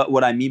LSD. And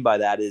what I mean by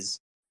that is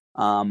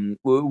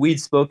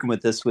we'd spoken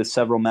with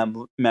several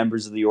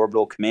members of the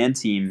Orbital command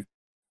team.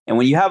 And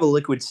when you have a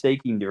liquid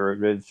staking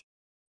derivative,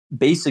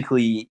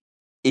 basically,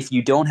 if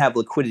you don't have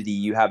liquidity,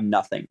 you have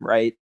nothing,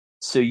 right?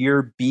 So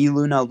your B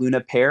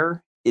Luna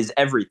pair is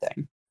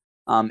everything.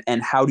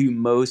 And how do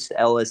most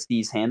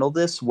LSDs handle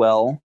this?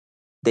 Well,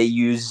 they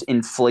use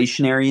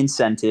inflationary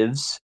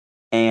incentives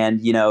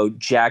and,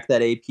 jack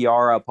that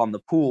APR up on the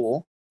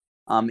pool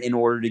in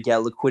order to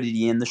get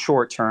liquidity in the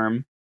short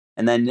term.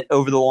 And then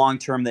over the long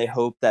term, they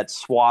hope that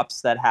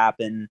swaps that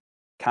happen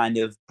kind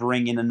of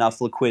bring in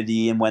enough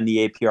liquidity. And when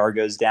the APR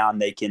goes down,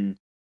 they can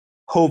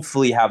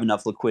hopefully have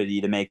enough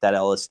liquidity to make that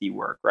LSD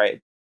work,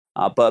 right?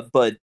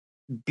 But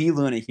B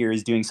Luna here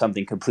is doing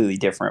something completely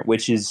different,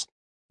 which is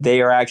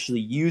they are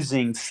actually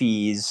using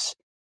fees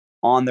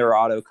on their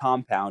auto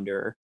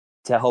compounder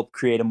to help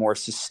create a more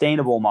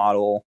sustainable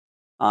model,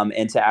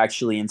 and to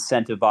actually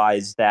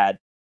incentivize that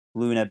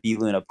Luna B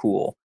Luna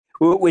pool,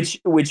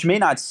 which may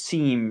not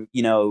seem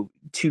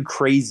too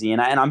crazy,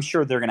 and I'm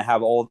sure they're going to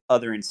have all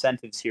other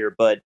incentives here,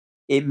 but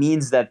it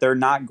means that they're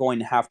not going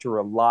to have to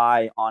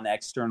rely on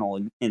external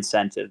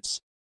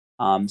incentives.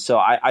 So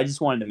I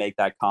just wanted to make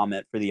that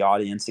comment for the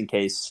audience in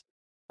case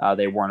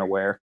they weren't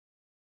aware.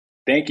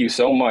 Thank you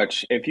so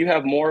much. If you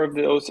have more of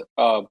those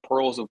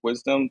pearls of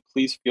wisdom,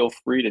 please feel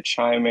free to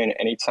chime in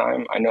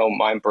anytime. I know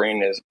my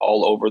brain is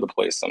all over the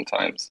place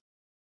sometimes.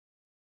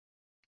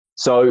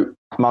 So,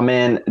 my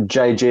man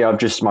JG,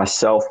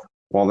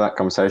 while that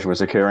conversation was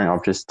occurring,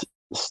 I've just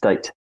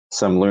staked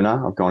some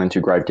Luna. I've gone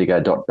into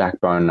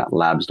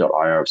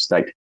gravedigger.backbonelabs.io. I've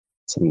staked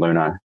some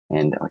Luna,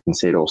 and I can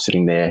see it all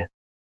sitting there.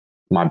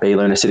 My B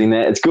Luna sitting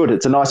there. It's good.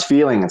 It's a nice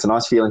feeling. It's a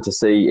nice feeling to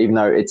see, even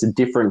though it's a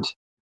different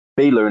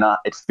B Luna,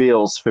 it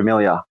feels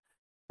familiar.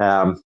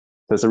 It's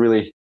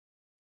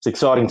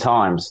exciting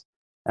times.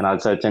 And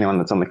I'd say to anyone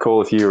that's on the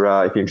call, if you're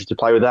interested to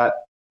play with that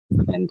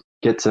and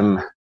get some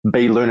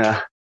B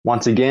Luna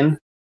once again,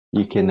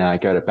 you can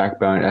go to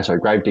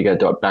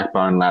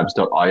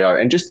gravedigger.backbonelabs.io.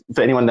 And just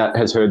for anyone that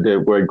has heard the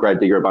word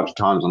Gravedigger a bunch of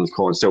times on this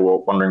call and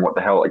still wondering what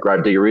the hell a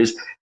Gravedigger is,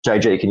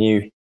 JG, can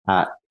you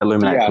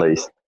illuminate,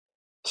 please?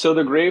 So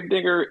the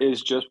Gravedigger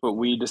is just what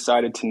we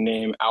decided to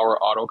name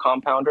our auto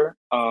compounder.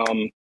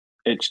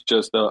 It's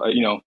just a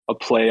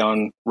play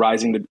on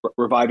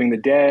reviving the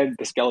dead,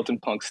 the Skeleton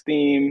Punks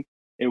theme.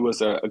 It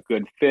was a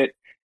good fit,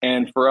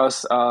 and for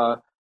us,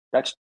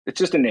 it's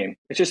just a name.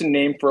 It's just a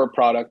name for a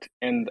product,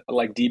 and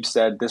like Deep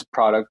said, this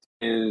product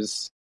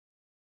is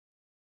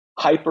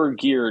hyper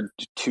geared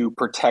to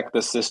protect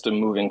the system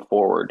moving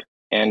forward,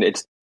 and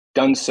it's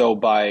done so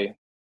by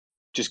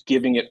just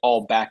giving it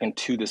all back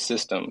into the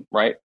system,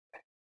 right?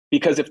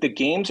 Because if the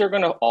games are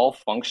going to all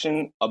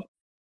function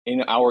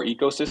in our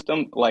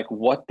ecosystem, like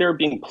what they're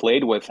being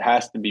played with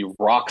has to be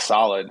rock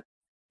solid.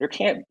 You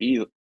can't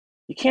be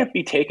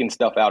taking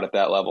stuff out at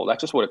that level.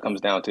 That's just what it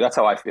comes down to. That's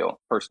how I feel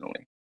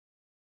personally.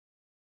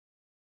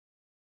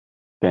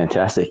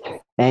 Fantastic.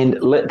 And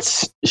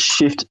let's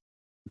shift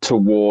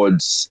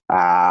towards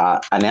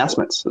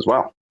announcements as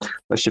well.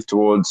 Let's shift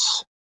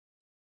towards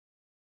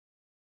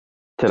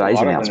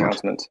today's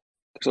announcement.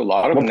 There's a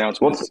lot of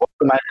announcements. What's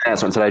the main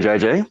announcement today,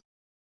 JG?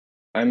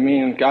 I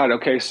mean, God,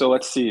 okay, so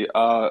let's see.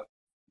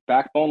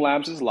 Backbone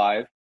Labs is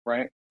live,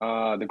 right?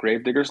 The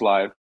Gravedigger's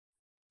live.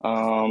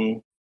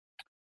 God,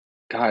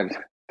 I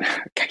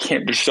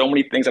can't. There's so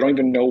many things. I don't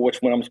even know which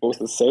one I'm supposed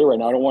to say right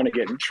now. I don't want to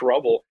get in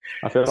trouble.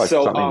 I feel like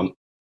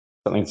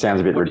something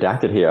sounds a bit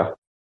redacted here.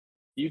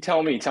 You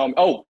tell me.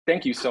 Oh,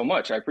 thank you so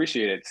much. I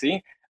appreciate it.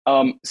 See?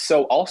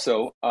 So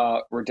also,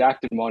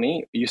 Redacted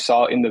Money, you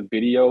saw in the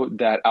video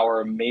that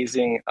our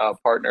amazing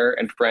partner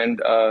and friend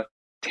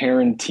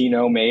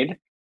Tarantino made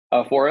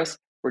for us.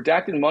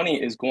 Redacted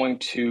Money is going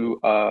to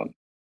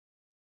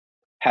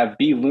have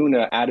B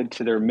Luna added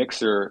to their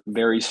mixer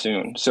very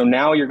soon. So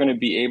now you're going to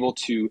be able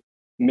to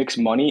mix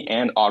money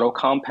and auto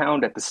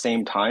compound at the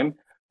same time.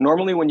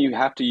 Normally, when you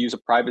have to use a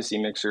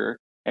privacy mixer,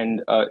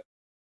 and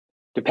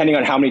depending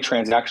on how many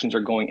transactions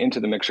are going into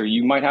the mixer,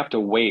 you might have to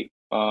wait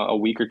a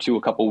week or two,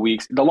 a couple of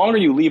weeks. The longer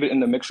you leave it in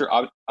the mixer,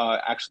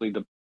 actually,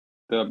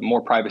 the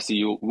more privacy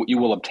you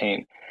will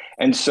obtain.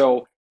 And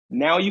so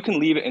now you can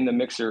leave it in the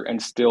mixer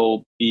and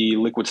still be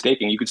liquid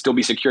staking. You could still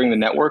be securing the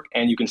network,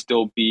 and you can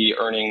still be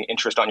earning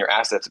interest on your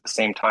assets at the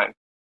same time.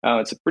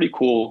 It's a pretty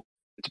cool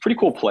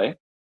play,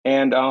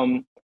 and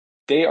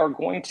they are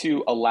going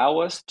to allow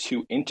us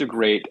to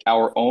integrate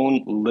our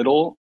own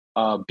little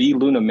B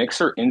Luna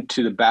mixer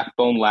into the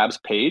Backbone Labs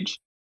page.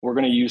 We're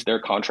going to use their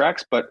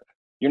contracts, but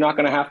you're not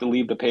going to have to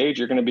leave the page.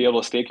 You're going to be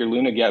able to stake your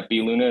Luna, get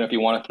B Luna, and if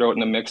you want to throw it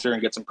in the mixer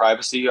and get some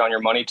privacy on your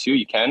money too,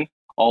 you can,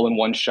 all in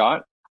one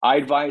shot. I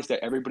advise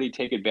that everybody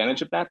take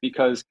advantage of that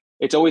because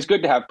it's always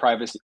good to have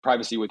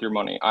privacy with your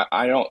money.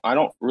 I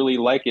don't really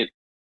like it.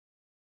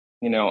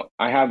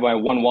 I have my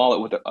one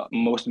wallet with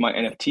most of my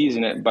NFTs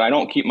in it, but I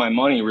don't keep my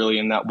money really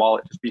in that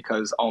wallet just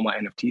because all my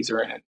NFTs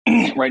are in it,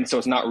 right? And so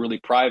it's not really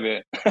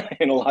private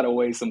in a lot of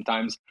ways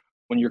sometimes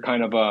when you're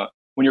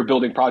when you're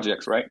building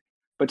projects, right?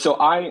 But so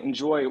I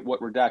enjoy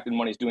what Redacted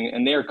Money is doing,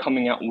 and they are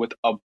coming out with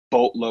a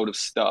boatload of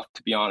stuff,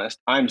 to be honest.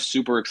 I'm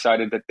super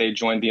excited that they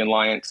joined the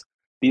Alliance.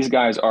 These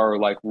guys are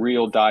like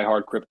real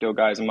diehard crypto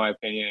guys, in my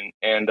opinion,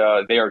 and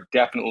they are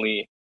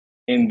definitely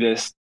in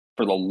this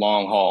for the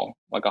long haul,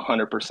 like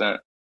 100%.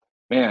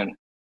 Man,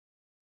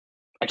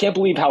 I can't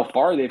believe how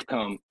far they've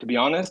come, to be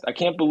honest. I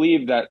can't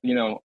believe that,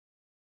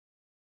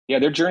 Yeah,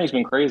 their journey's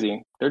been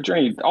crazy.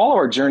 All of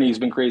our journey has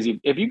been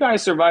crazy. If you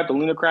guys survived the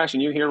Luna crash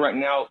and you're here right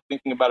now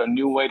thinking about a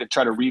new way to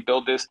try to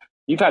rebuild this,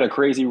 you've had a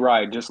crazy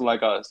ride just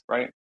like us,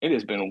 right? It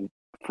has been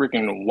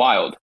freaking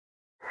wild.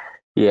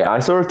 Yeah, I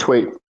saw a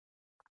tweet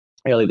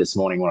early this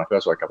morning when I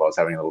first woke up. I was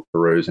having a little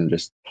peruse and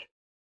just,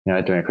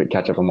 doing a quick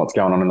catch up on what's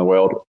going on in the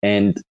world.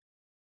 And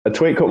a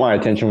tweet caught my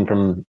attention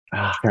from,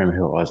 I can't remember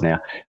who it was now.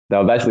 They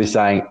were basically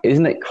saying,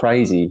 isn't it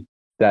crazy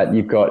that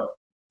you've got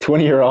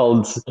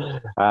 20-year-olds,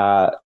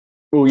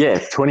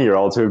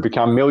 20-year-olds who have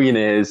become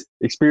millionaires,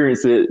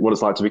 experience what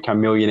it's like to become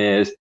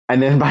millionaires,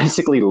 and then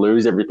basically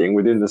lose everything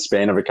within the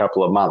span of a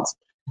couple of months,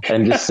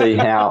 and just see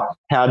how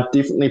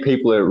differently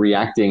people are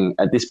reacting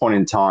at this point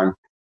in time.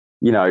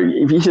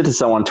 If you said to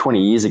someone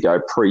 20 years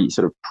ago,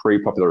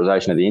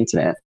 pre-popularization of the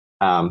internet,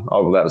 that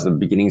was the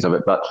beginnings of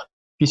it, but if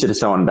you said to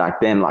someone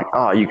back then, like,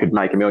 oh, you could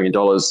make $1 million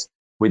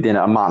within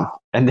a month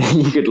and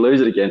then you could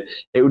lose it again,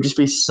 it would just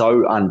be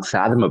so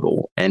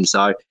unfathomable. And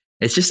so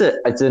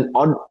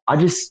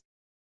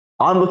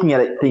I'm looking at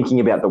it, thinking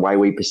about the way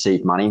we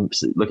perceive money,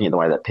 looking at the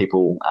way that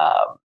people,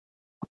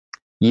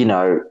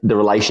 the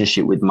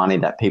relationship with money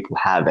that people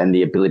have and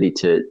the ability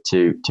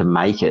to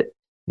make it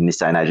in this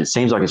day and age. It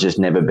seems like it's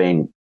never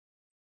been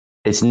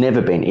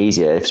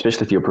easier,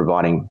 especially if you're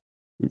providing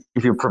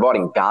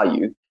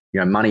value.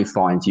 Money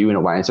finds you in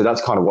a way. And so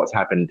that's kind of what's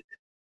happened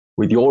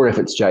with your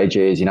efforts, JG,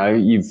 is,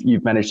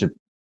 you've managed to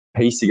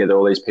piece together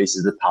all these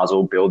pieces of the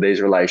puzzle, build these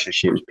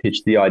relationships,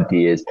 pitch the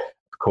ideas.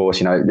 Of course,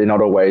 they're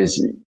not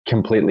always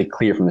completely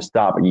clear from the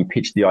start, but you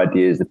pitch the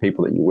ideas, the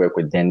people that you work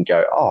with then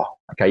go, oh,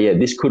 okay, yeah,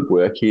 this could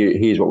work.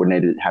 Here's what would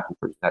need to happen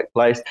for it to take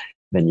place.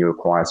 Then you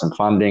acquire some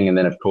funding. And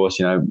then, of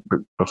course,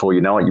 before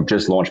you know it, you've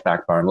just launched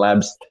Backbone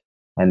Labs.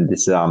 And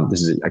this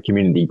is a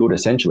community good,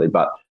 essentially.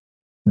 But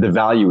the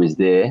value is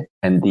there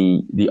and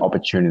the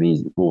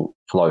opportunities will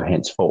flow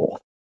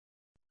henceforth.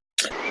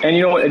 And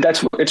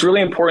it's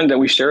really important that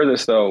we share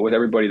this though with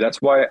everybody.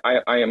 That's why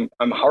I'm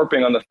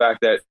harping on the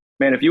fact that,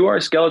 man, if you are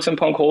a Skeleton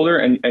Punk holder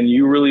and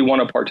you really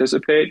want to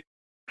participate,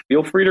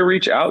 feel free to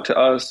reach out to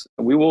us.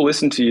 We will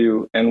listen to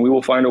you and we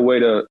will find a way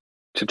to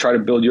try to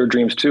build your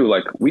dreams too.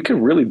 Like, we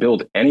could really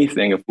build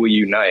anything if we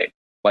unite.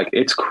 Like,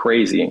 it's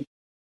crazy.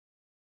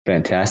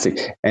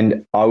 Fantastic.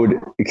 And I would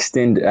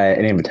extend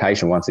an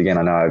invitation once again.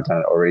 I know I've done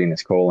it already in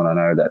this call, and I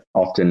know that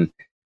often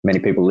many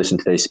people listen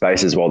to these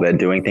spaces while they're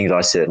doing things.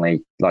 I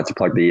certainly like to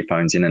plug the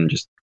earphones in and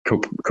just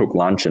cook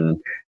lunch and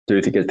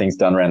get things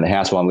done around the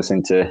house while I'm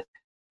listening to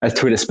a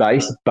Twitter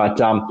space. But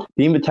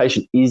the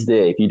invitation is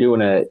there. If you do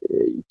want to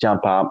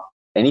jump up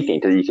anything,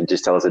 you can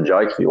just tell us a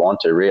joke if you want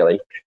to, really.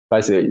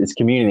 Basically, it's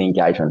community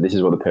engagement. This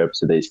is what the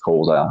purpose of these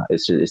calls are.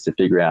 It's to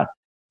figure out,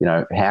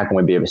 how can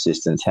we be of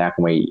assistance? How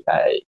can we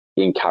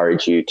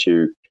encourage you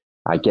to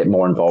get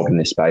more involved in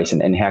this space,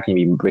 and how can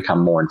you become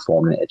more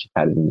informed and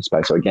educated in this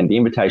space? So again, the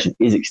invitation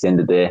is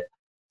extended there.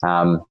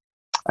 And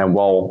that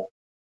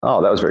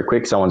was very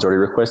quick. Someone's already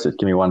requested.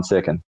 Give me 1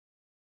 second.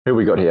 Who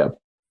we got here?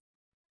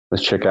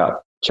 Let's check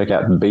out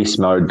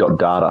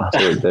beastmode.data.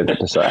 See what they've got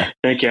to say.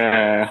 Thank you.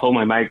 I hope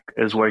my mic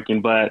is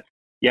working, but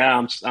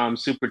yeah, I'm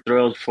super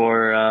thrilled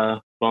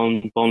for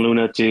Bone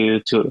Luna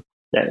to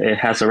that it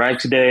has arrived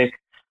today.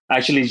 I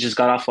actually just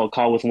got off a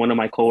call with one of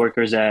my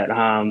coworkers at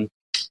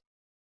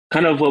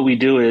kind of what we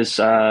do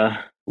is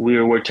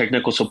we're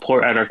technical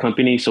support at our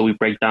company. So we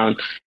break down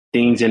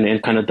things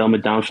and kind of dumb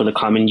it down for the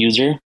common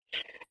user.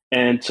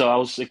 And so I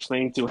was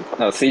explaining to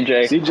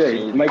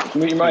CJ, Mike,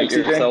 mute your mic,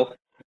 CJ.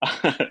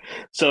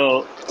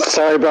 So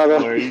sorry,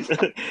 brother.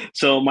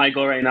 So my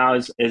goal right now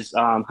is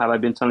have I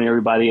been telling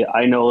everybody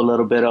I know a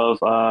little bit of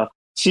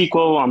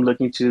SQL. I'm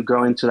looking to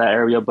grow into that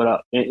area,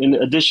 but in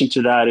addition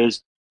to that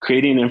is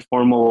creating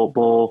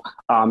informable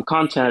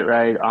content,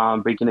 right?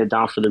 Breaking it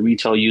down for the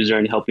retail user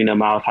and helping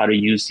them out how to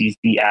use the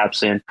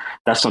apps. And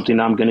that's something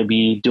I'm going to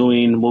be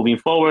doing moving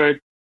forward.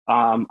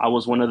 I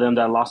was one of them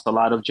that lost a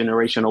lot of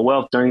generational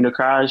wealth during the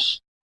crash.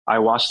 I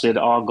watched it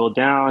all go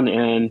down.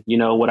 And,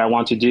 what I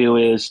want to do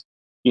is,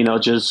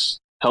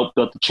 just help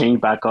build the chain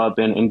back up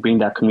and bring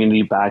that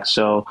community back.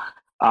 So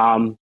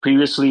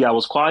previously I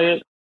was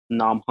quiet.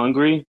 Now I'm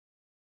hungry.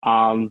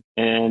 And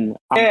and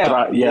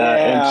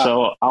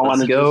so I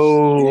want to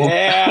go. So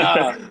hey,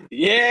 I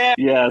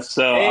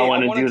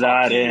want to do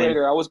that. And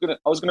later, I was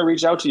gonna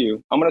reach out to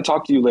you. I'm gonna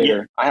talk to you later.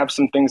 Yeah. I have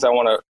some things I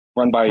want to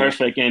run by you.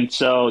 Perfect. And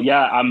so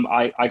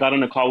I got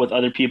on a call with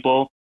other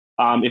people.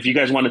 If you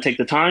guys want to take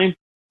the time,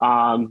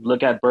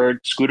 look at Bird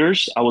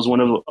Scooters. I was one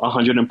of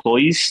 100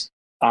 employees.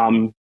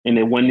 And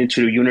it went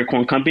into a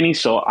unicorn company.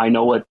 So I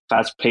know what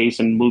fast pace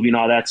and moving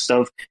all that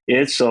stuff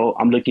is. So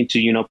I'm looking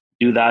to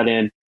do that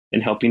and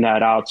helping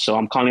that out. So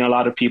I'm calling a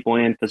lot of people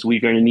in because we're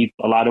going to need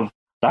a lot of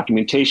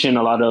documentation,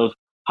 a lot of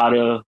how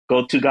to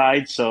go to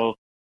guides. So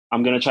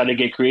I'm going to try to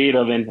get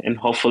creative and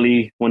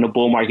hopefully when the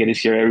bull market is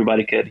here,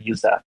 everybody could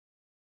use that.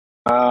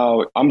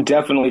 I'm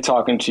definitely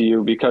talking to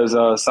you because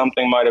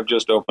something might have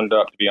just opened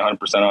up, to be 100%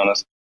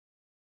 honest.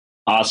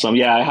 Awesome.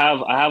 Yeah, I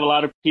have a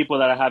lot of people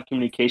that I have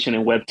communication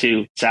in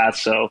Web2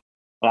 SaaS. So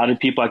a lot of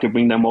people I could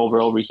bring them over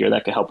here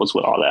that could help us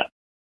with all that.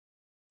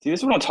 See,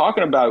 this is what I'm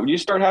talking about. You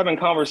start having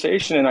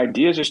conversation and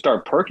ideas just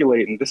start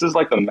percolating. This is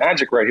like the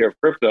magic right here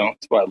of crypto.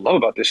 That's what I love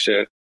about this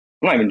shit.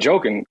 I'm not even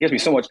joking. It gives me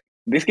so much.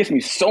 This gives me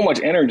so much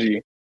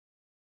energy.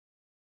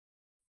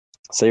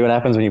 See what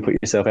happens when you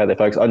put yourself out there,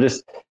 folks.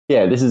 This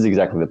is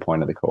exactly the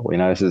point of the call.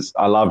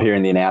 I love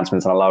hearing the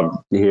announcements and I love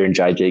hearing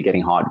JG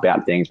getting hyped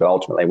about things. But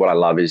ultimately, what I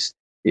love is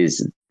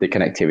the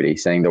connectivity,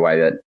 seeing the way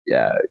that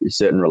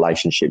certain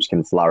relationships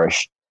can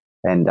flourish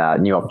and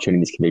new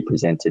opportunities can be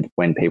presented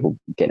when people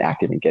get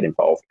active and get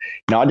involved.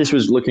 I just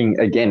was looking,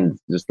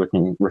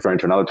 referring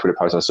to another Twitter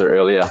post I saw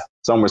earlier.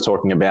 Someone was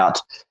talking about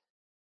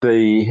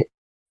the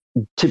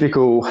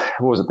typical,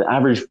 the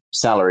average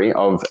salary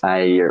of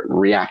a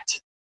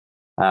React.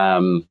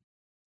 The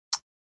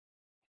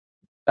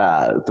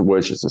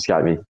words just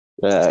escaped me.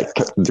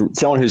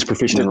 Someone who's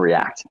proficient in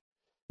React.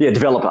 Yeah,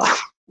 developer.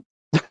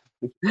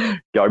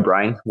 Go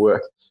brain,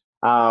 work.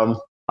 I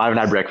haven't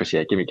had breakfast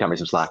yet. Cut me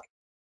some slack.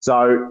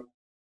 So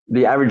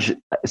the average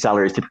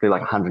salary is typically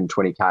like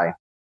 120K.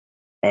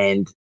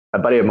 And a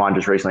buddy of mine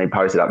just recently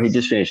posted up. He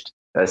just finished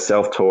a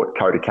self-taught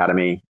code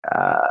academy,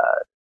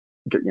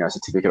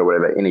 certificate or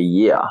whatever in a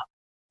year.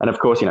 And of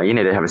course, you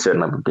need to have a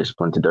certain level of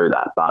discipline to do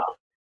that. But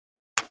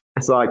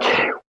it's like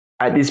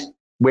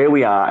where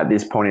we are at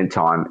this point in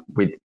time,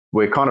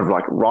 we're kind of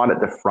like right at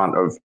the front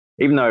of,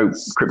 even though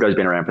crypto's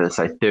been around for,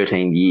 say,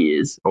 13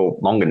 years or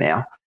longer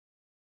now,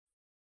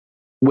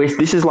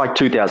 this is like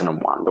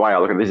 2001. The way I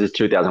look at this is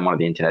 2001 of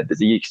the internet.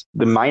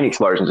 The main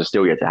explosions are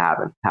still yet to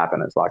happen.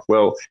 It's like,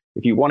 well,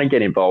 if you want to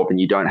get involved and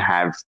you don't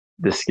have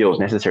the skills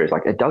necessary, it's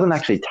like it doesn't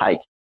actually take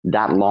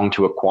that long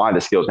to acquire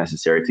the skills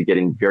necessary to get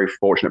in very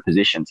fortunate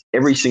positions.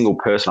 Every single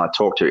person I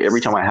talk to,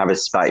 every time I have a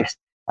space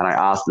and I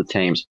ask the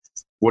teams,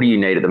 what do you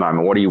need at the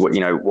moment? What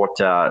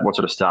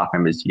sort of staff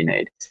members do you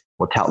need?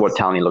 What talent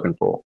are you looking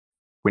for?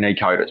 We need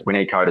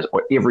coders.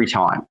 Or every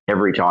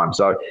time.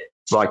 So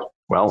it's like,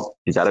 well,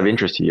 is that of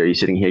interest to you? Are you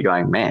sitting here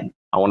going, man,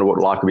 I wonder what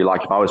life would be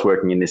like if I was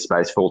working in this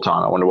space full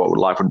time. I wonder what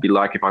life would be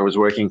like if I was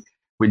working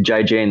with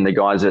JG and the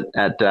guys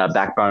at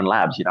Backbone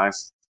Labs.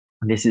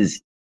 This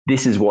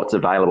is what's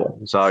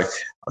available. So I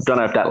don't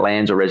know if that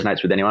lands or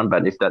resonates with anyone,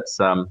 but if that's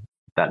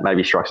that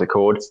maybe strikes a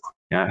chord,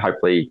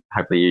 hopefully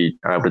you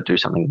are able to do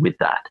something with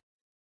that.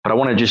 But I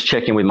want to just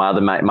check in with my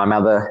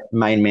other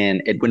main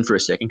man, Edwin, for a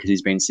second, because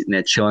he's been sitting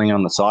there chilling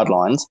on the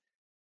sidelines.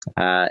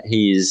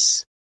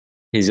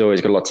 He's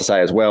always got a lot to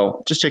say as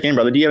well. Just check in,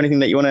 brother. Do you have anything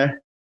that you want to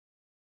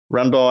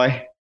run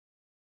by?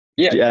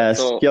 Yeah.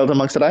 Skeleton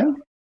Monks today?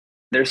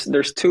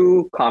 There's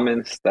two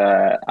comments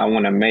that I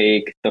want to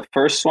make. The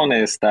first one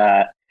is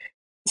that,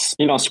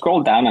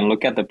 scroll down and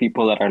look at the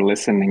people that are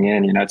listening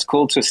in. It's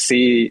cool to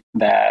see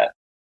that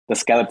the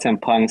Skeleton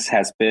Punks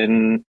has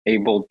been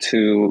able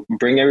to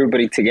bring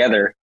everybody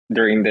together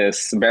during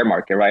this bear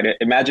market, right?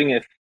 Imagine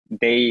if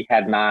they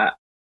had not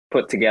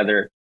put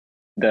together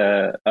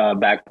the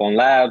Backbone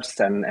Labs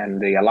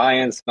and the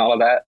Alliance and all of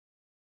that.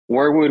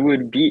 Where would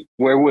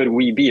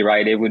we be,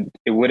 right? It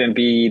wouldn't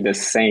be the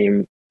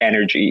same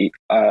energy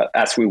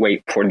as we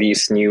wait for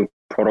these new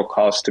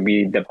protocols to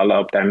be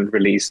developed and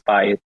released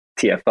by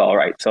TFL,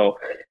 right? So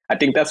I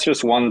think that's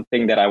just one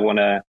thing that I want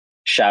to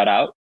shout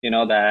out,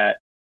 that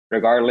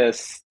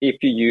regardless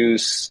if you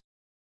use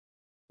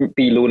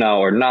B-Luna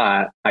or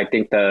not, I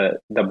think the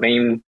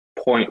main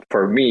point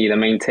for me, the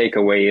main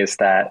takeaway is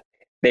that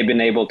they've been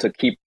able to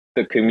keep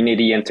the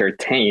community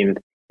entertained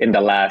in the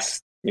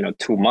last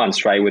 2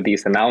 months, right, with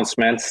these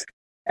announcements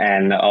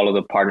and all of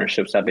the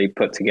partnerships that they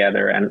put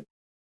together. And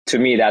to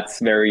me,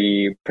 that's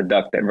very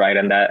productive, right?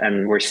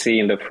 And we're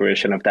seeing the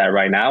fruition of that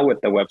right now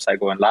with the website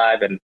going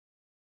live and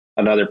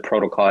another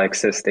protocol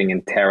existing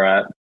in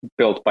Terra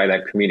built by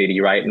that community,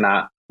 right?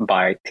 Not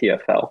by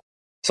TFL.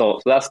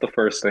 So that's the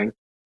first thing.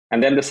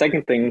 And then the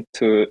second thing,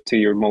 to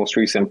your most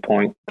recent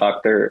point,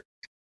 Doctor,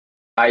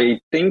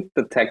 I think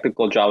the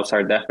technical jobs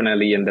are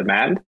definitely in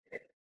demand,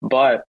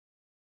 but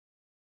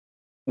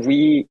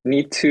we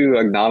need to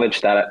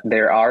acknowledge that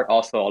there are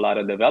also a lot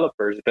of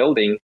developers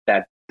building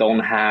that don't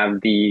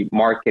have the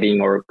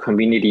marketing or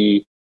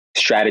community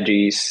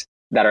strategies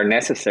that are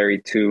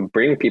necessary to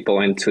bring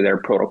people into their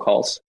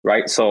protocols,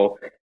 right? So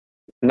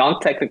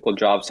non-technical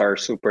jobs are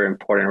super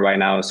important right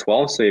now as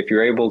well. So if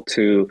you're able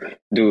to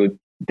do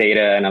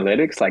data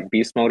analytics like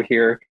Beast Mode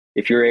here,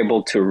 if you're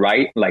able to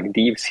write like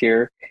Deeves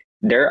here,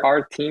 there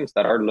are teams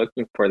that are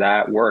looking for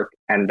that work.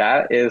 And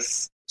that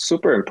is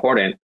super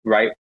important,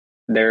 right?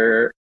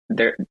 They're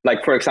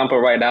like, for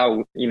example, right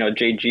now,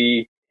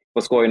 JG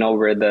was going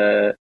over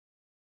the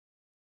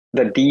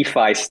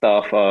DeFi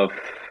stuff of,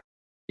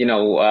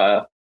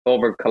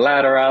 over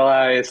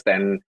collateralized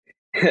and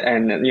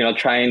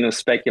trying to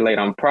speculate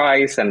on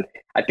price. And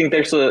I think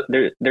there's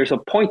a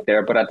point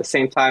there, but at the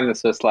same time,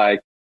 it's just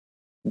like,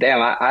 damn,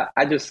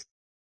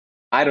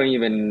 I don't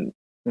even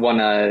want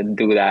to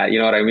do that. You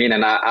know what I mean?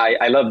 And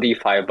I love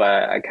DeFi,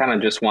 but I kind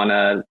of just want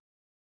to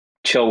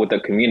chill with the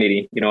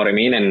community, you know what I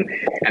mean?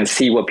 And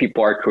see what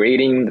people are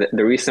creating.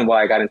 The reason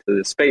why I got into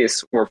this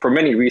space were for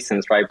many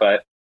reasons, right?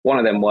 But one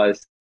of them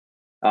was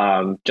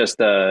just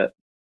the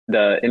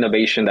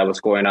innovation that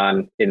was going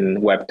on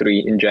in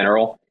Web3 in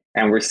general.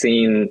 And we're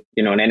seeing,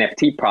 an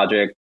NFT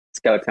project,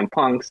 Skeleton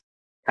Punks,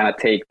 kind of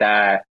take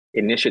that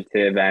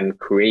initiative and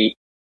create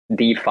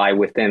DeFi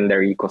within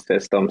their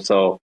ecosystem.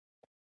 So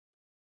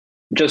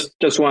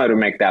just wanted to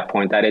make that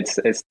point, that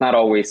it's not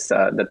always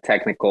the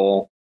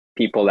technical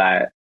people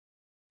that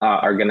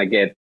are going to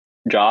get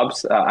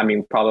jobs.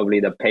 Probably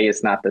the pay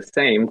is not the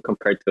same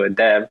compared to a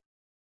dev,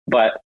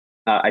 but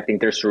I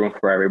think there's room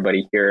for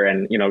everybody here.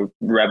 And,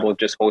 Rebel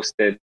just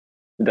hosted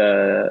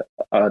the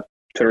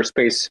Twitter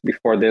space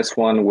before this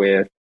one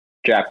with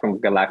Jack from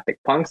Galactic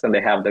Punks, and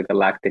they have the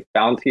Galactic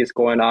Bounties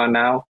going on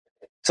now.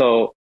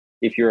 So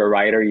if you're a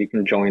writer, you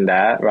can join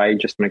that, right?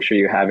 Just make sure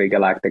you have a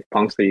Galactic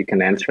Punk so you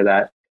can answer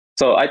that.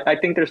 So I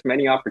think there's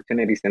many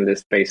opportunities in this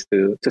space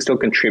to still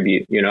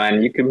contribute,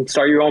 and you can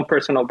start your own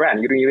personal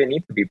brand. You don't even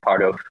need to be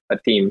part of a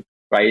team,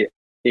 right?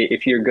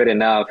 If you're good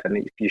enough and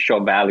if you show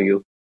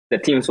value, the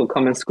teams will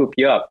come and scoop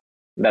you up.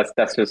 That's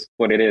just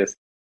what it is.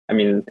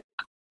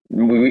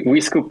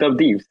 We scooped up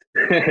Deeps,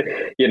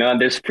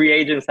 and there's free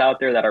agents out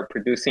there that are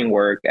producing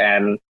work,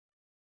 and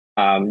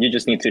you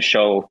just need to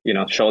show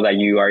that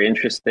you are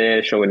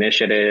interested, show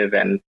initiative,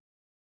 and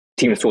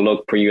teams will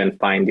look for you and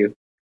find you.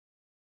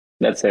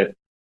 That's it.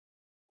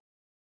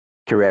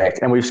 Correct.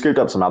 And we've scooped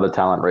up some other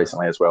talent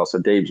recently as well. So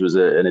Deebs was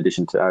an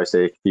addition to OC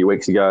a few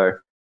weeks ago.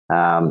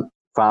 Farmer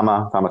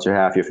 2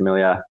 if you're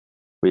familiar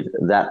with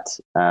that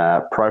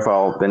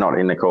profile. They're not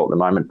in the call at the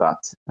moment,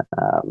 but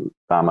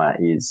Farmer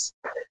is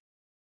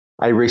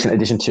a recent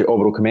addition to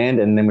Orbital Command.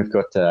 And then we've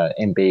got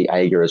MB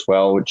Ager as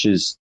well, which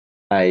is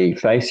a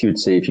face you would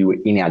see if you were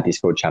in our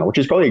Discord channel, which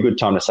is probably a good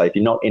time to say if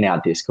you're not in our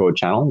Discord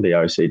channel, the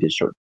OC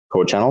Discord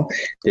channel,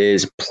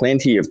 there's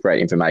plenty of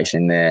great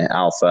information in there,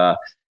 alpha,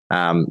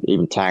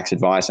 even tax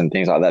advice and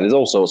things like that. There's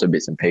all sorts of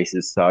bits and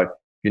pieces. So if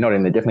you're not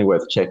in there, definitely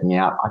worth checking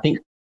out. I think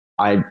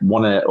I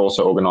want to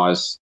also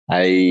organise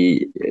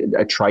a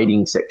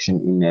trading section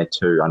in there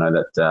too. I know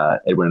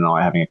that Edwin and I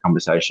are having a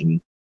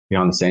conversation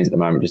behind the scenes at the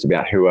moment just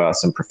about who are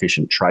some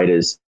proficient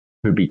traders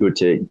who'd be good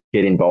to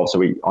get involved. So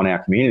we, on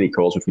our community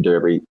calls, which we do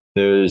every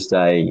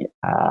Thursday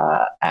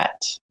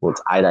at 8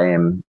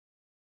 a.m.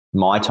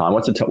 my time.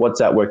 What's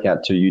that work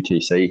out to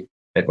UTC,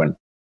 Edwin?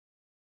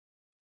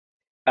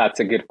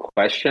 That's a good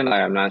question. I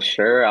am not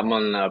sure. I'm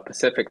on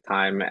Pacific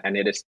time, and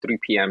it is 3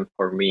 p.m.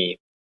 for me.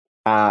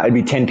 It'd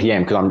be 10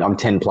 p.m. because I'm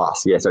 10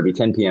 plus. Yeah, so it'd be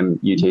 10 p.m.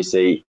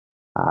 UTC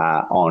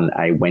on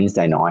a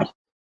Wednesday night.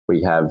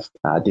 We have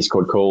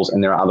Discord calls,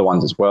 and there are other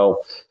ones as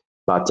well.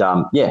 But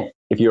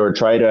if you're a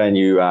trader and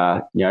you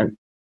are,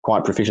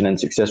 quite proficient and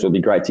successful, it'd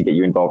be great to get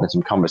you involved in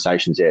some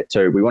conversations there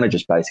too. We want to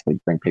just basically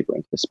bring people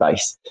into the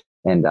space.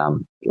 And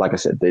like I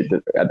said,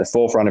 at the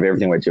forefront of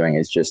everything we're doing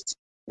is just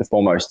the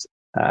foremost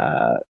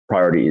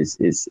priority is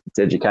it's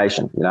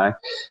education.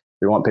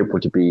 We want people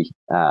to be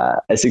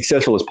as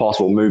successful as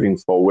possible moving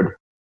forward,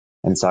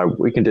 and so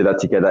we can do that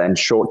together and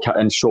short.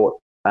 What's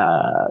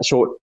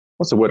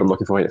the word I'm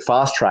looking for here?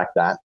 Fast track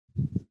that.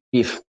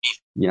 If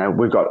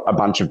we've got a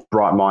bunch of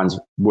bright minds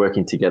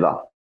working together.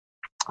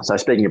 So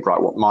speaking of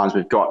bright minds,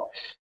 we've got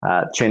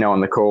Chino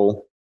on the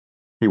call.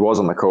 He was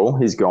on the call.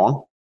 He's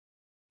gone.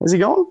 Is he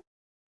gone?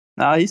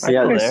 No, he's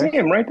still there. I see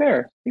him right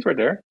there. He's right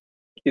there.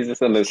 He's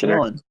just a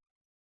listener.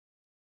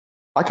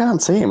 I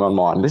can't see him on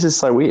mine. This is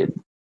so weird.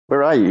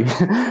 Where are you?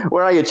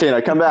 Where are you,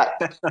 Chino? Come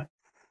back.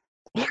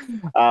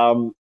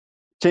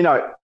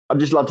 Chino, I'd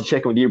just love to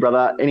check in with you,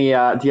 brother. Do you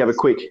have a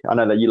quick, I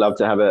know that you love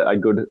to have a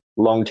good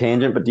long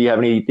tangent, but do you have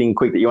anything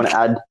quick that you want to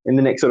add in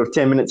the next sort of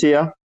 10 minutes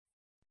here?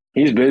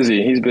 He's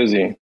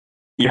busy.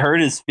 You hurt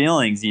his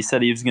feelings. You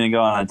said he was going to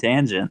go on a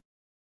tangent.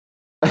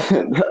 I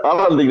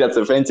don't think that's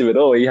offensive at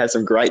all. He has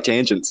some great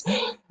tangents.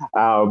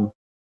 But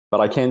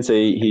I can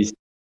see he's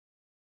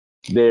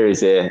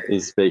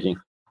speaking.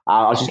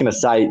 I was just going to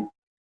say,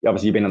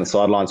 obviously you've been on the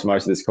sidelines for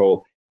most of this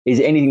call. Is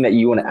there anything that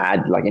you want to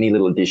add, like any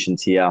little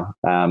additions here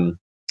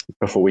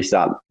before we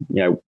start,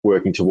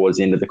 working towards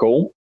the end of the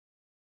call?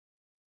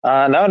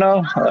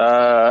 No.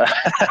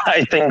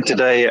 I think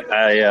today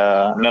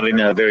I'm not in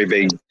a very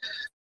big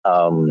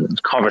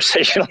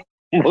conversational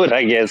mood,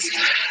 I guess.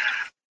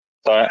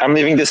 So I'm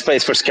leaving this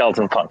space for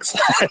Skeleton Punks.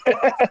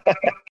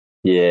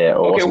 Yeah.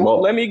 Awesome. Okay. Well,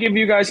 let me give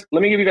you guys a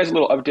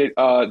little update.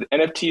 The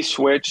NFT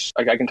Switch,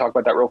 I can talk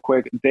about that real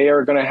quick. They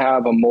are going to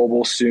have a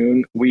mobile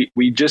soon. We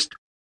just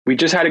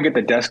had to get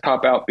the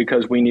desktop out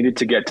because we needed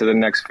to get to the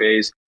next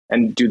phase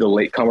and do the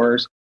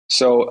latecomers.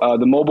 So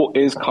the mobile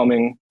is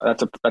coming.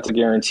 That's a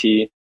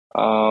guarantee.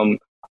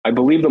 I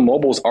believe the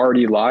mobile's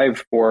already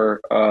live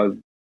for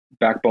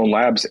Backbone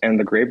Labs and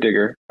the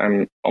Gravedigger.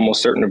 I'm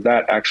almost certain of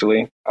that,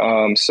 actually.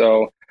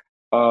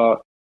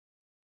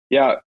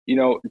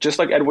 Just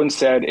like Edwin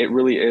said, it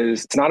really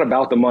is. It's not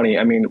about the money.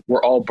 I mean,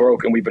 we're all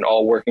broke and we've been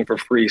all working for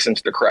free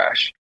since the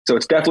crash. So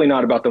it's definitely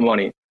not about the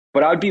money.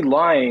 But I'd be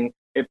lying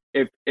if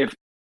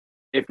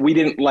we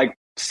didn't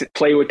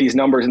play with these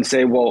numbers and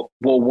say, well,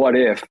 what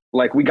if?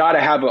 We got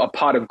to have a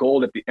pot of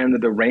gold at the end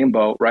of the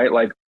rainbow, right?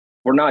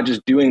 We're not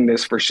just doing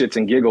this for shits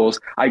and giggles.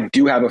 I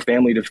do have a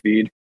family to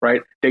feed,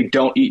 right? They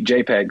don't eat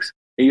JPEGs,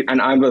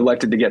 and I'm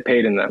elected to get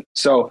paid in them.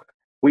 So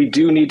we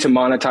do need to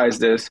monetize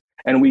this.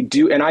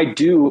 And I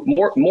do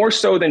more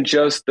so than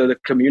just the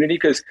community,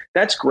 because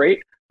that's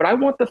great. But I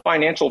want the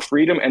financial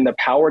freedom and the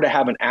power to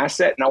have an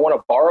asset, and I want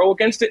to borrow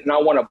against it, and I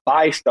want to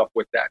buy stuff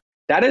with that.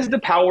 That is the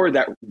power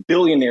that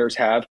billionaires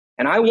have,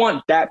 and I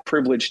want that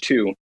privilege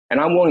too, and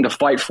I'm willing to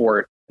fight for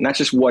it, and that's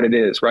just what it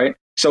is, right?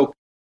 So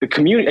the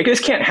community, I guess,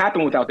 can't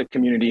happen without the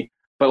community,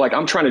 but like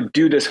I'm trying to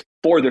do this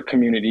for the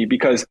community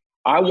because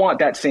I want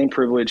that same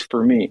privilege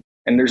for me,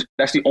 and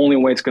that's the only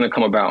way it's going to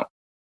come about.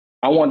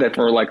 I want that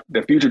for like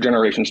the future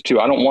generations too.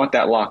 I don't want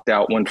that locked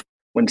out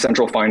when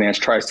central finance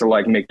tries to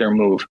like make their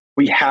move.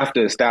 We have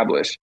to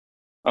establish.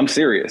 I'm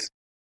serious.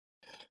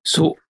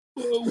 So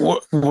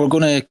we're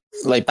going to,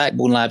 like,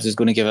 Backbone Labs is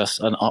going to give us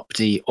an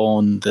update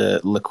on the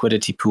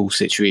liquidity pool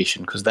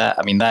situation, because that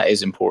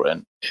is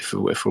important if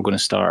we're going to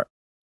start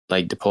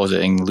like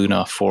depositing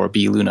Luna for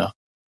B Luna.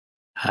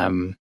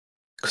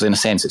 Because in a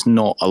sense, it's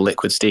not a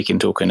liquid staking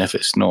token if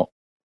it's not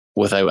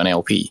without an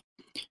LP.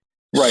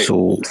 Right.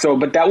 So,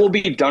 but that will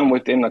be done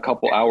within a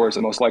couple hours,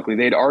 and most likely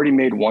they'd already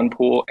made one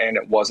pool and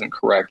it wasn't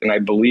correct. And I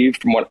believe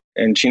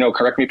and Chino,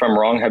 correct me if I'm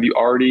wrong, have you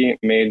already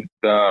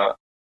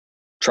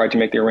tried to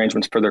make the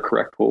arrangements for the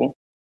correct pool?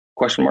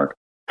 Question mark.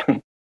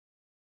 Did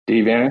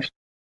he vanish?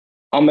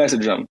 I'll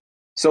message him.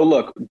 So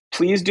look,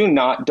 please do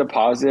not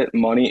deposit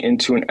money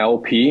into an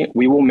LP.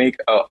 We will make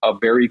a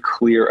very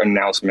clear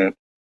announcement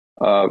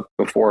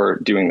before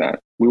doing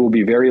that. We will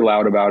be very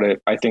loud about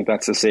it. I think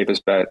that's the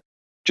safest bet.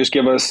 Just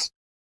give us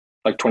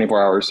like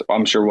 24 hours.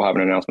 I'm sure we'll have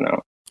an announcement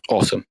out.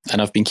 Awesome.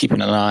 And I've been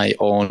keeping an eye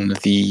on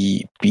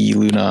the B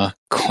Luna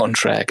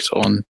contract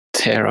on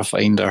Terra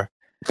Finder,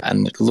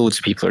 and loads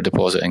of people are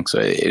depositing. So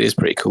it is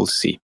pretty cool to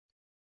see.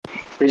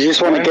 We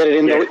just want to get it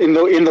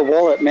in the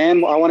wallet,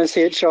 man. I want to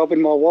see it show up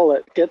in my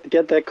wallet.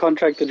 Get that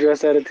contract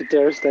address added to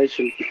Terra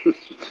Station.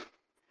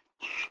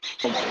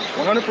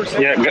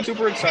 100%. Yeah, I'm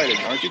super excited.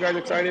 Aren't you guys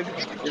excited?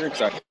 You're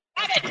excited.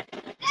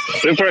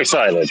 Super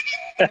excited.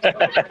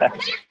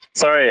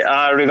 Sorry,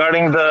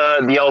 regarding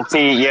the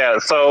LP, yeah.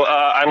 So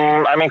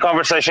I'm in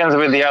conversations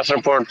with the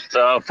Astroport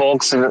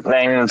folks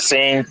and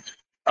seeing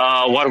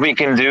what we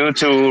can do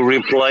to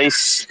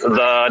replace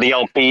the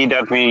LP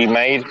that we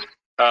made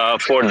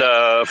for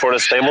the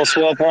stable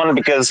swap one,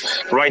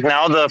 because right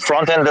now the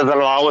front end doesn't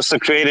allow us to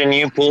create a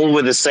new pool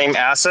with the same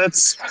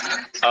assets.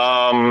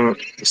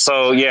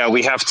 So yeah,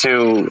 we have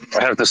to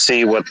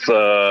see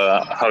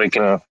how we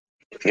can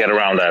get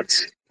around that.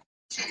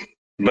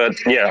 But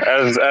yeah,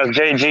 as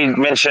JG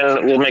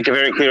mentioned, we'll make a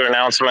very clear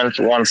announcement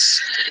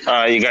once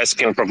you guys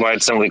can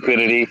provide some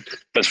liquidity.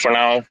 But for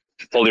now,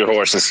 hold your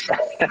horses.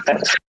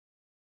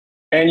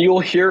 And you'll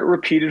hear it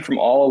repeated from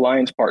all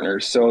Alliance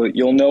partners, so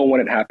you'll know when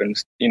it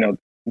happens. You know,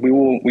 we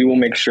will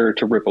make sure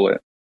to ripple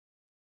it.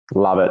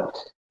 Love it.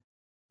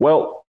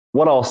 Well,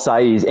 what I'll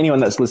say is anyone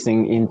that's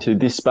listening into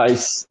this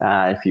space,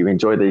 if you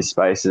enjoy these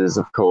spaces,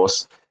 of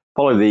course,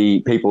 follow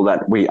the people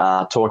that we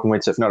are talking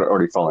with. So if not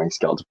already following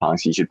Skeleton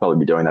Punks, you should probably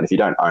be doing that. If you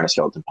don't own a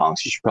Skeleton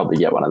Punks, you should probably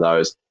get one of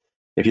those.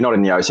 If you're not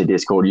in the OC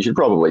Discord, you should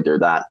probably do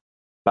that.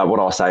 But what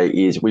I'll say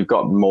is we've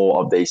got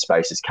more of these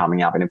spaces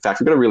coming up. And in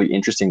fact, we've got a really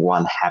interesting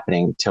one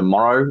happening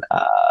tomorrow.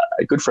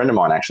 A good friend of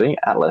mine, actually,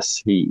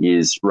 Atlas, he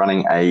is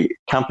running a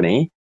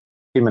company,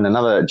 him and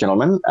another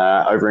gentleman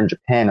over in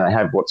Japan. And they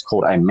have what's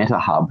called a meta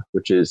hub,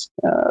 which is,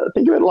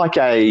 think of it like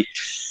a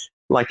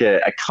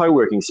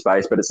co-working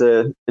space, but it's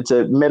a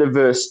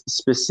metaverse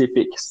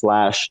specific /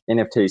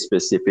 NFT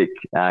specific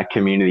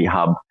community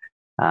hub,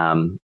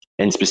 and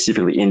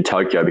specifically in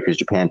Tokyo, because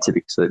Japan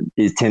typically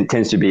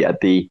tends to be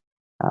at the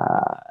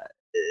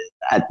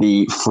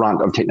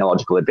front of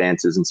technological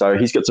advances. And so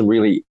he's got some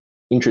really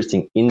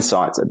interesting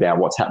insights about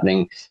what's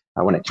happening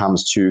when it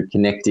comes to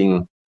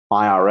connecting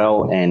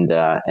IRL and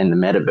the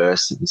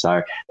metaverse. And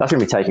so that's going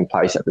to be taking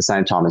place at the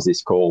same time as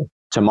this call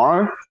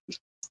tomorrow.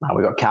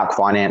 We've got Calc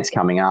Finance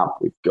coming up.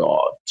 We've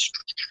got,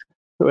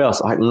 who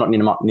else? I'm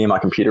not near my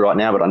computer right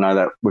now, but I know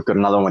that we've got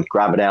another one with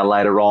Gravitao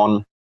later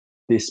on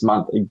this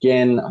month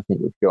again. I think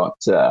we've got,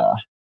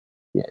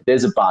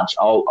 there's a bunch.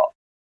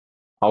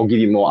 I'll give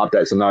you more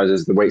updates on those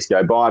as the weeks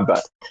go by.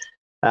 But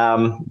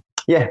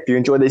if you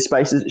enjoy these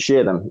spaces,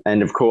 share them.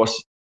 And of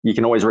course, you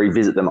can always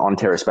revisit them on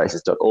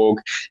terraspaces.org.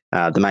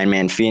 The main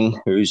man, Finn,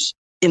 who's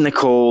in the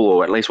call,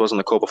 or at least was on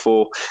the call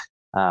before,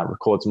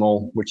 records them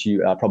all, which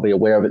you are probably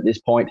aware of at this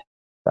point.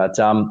 But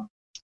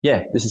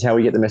this is how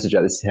we get the message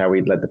out. This is how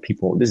we let the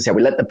people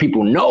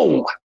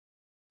know.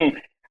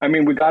 I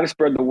mean, we got to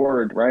spread the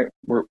word, right?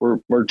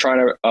 We're trying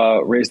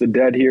to raise the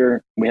dead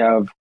here. We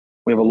have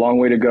a long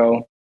way to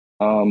go,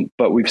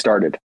 but we've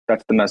started.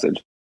 That's the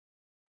message.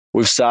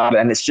 We've started,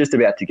 and it's just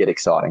about to get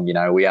exciting. You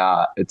know,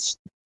 it's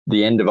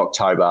the end of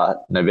October.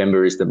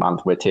 November is the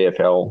month where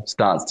TFL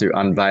starts to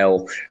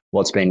unveil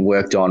what's been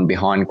worked on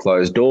behind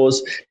closed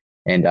doors.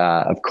 And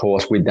of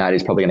course, with that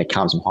is probably going to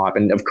come some hype.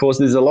 And of course,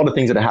 there's a lot of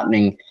things that are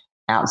happening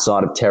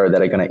outside of Terra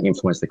that are going to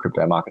influence the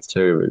crypto markets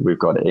too. We've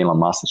got Elon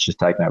Musk that's just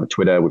taken over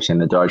Twitter. We've seen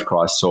the Doge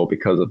price soar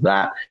because of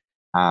that.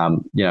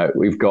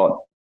 We've got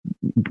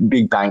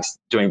big banks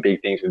doing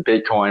big things with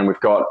Bitcoin. We've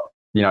got,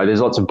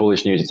 there's lots of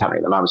bullish news that's happening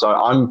at the moment.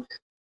 So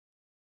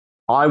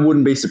I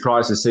wouldn't be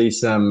surprised to see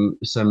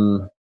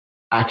some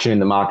action in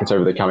the markets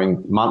over the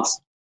coming months.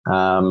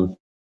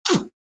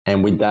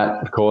 And with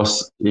that, of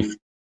course,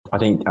 I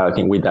think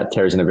with that,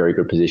 Terry's in a very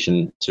good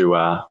position to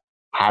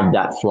have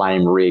that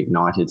flame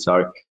reignited.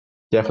 So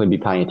definitely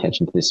be paying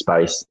attention to this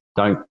space.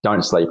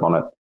 Don't sleep on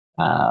it.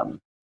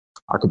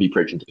 I could be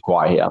preaching to the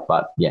choir here,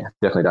 but yeah,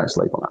 definitely don't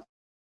sleep on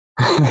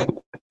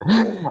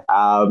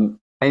it.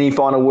 Any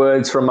final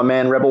words from my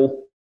man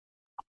Rebel?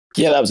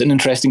 Yeah, that was an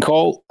interesting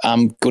call.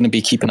 I'm going to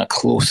be keeping a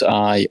close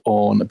eye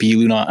on B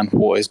Luna and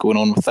what is going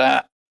on with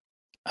that.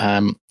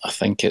 I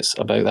think it's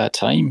about that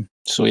time.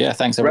 So yeah,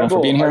 thanks everyone Rebel,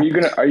 for being here.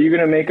 Are you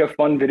gonna make a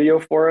fun video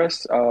for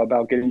us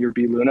about getting your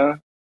B Luna?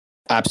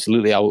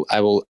 Absolutely, I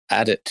will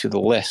add it to the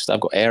list. I've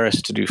got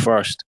Eris to do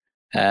first,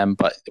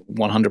 but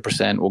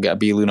 100% we'll get a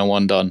B Luna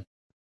one done.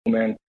 Oh,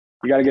 man,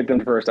 you got to get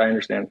them first. I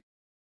understand.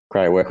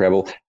 Great work,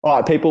 Rebel. All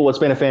right, people, it's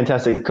been a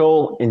fantastic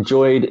call.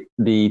 Enjoyed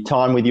the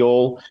time with you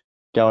all.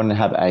 Go and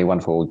have a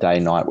wonderful day,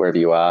 night, wherever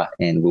you are,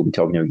 and we'll be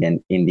talking to you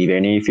again in the very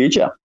near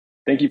future.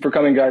 Thank you for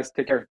coming, guys.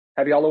 Take care.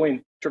 Happy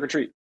Halloween. Trick or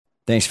treat.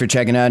 Thanks for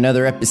checking out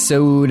another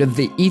episode of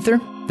The Ether.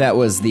 That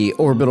was the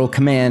Orbital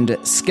Command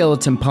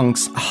Skeleton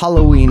Punks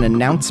Halloween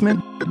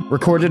announcement,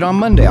 recorded on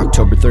Monday,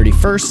 October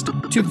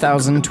 31st,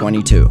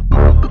 2022.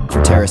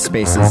 For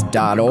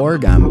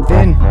TerraSpaces.org, I'm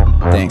Finn.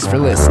 Thanks for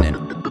listening.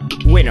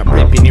 When I'm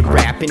ripping and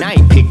rapping, I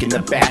ain't picking the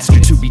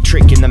bastards who be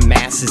tricking the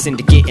masses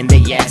into getting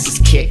their asses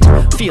kicked.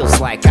 Feels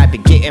like I've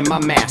been getting my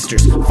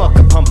masters. Fuck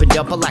a pump and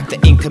dump, I like the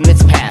income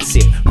that's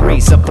passive.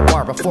 Raise up the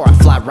bar before I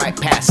fly right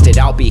past it.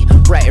 I'll be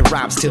writing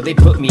rhymes till they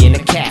put me in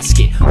a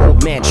casket.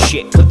 Old man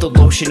shit, put the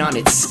lotion on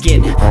its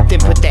skin, then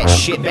put that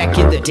shit back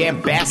in the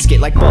damn basket.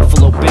 Like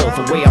Buffalo Bill,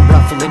 the way I'm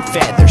ruffling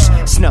feathers,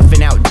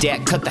 snuffing out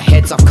debt, cut the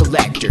heads off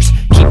collectors.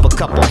 Keep a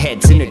couple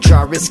heads in a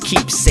jar as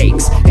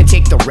keepsakes, and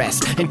take the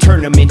rest and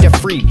turn them into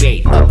free bait.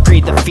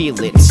 Upgrade the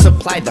feeling,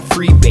 supply the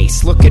free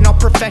base. Looking all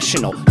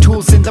professional,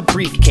 tools in the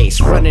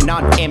briefcase. Running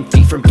on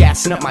empty from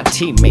gassing up my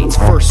teammates.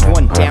 First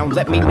one down,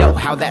 let me know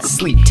how that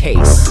sleep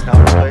tastes.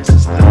 Now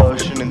places the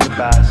lotion in the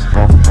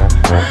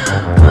basket.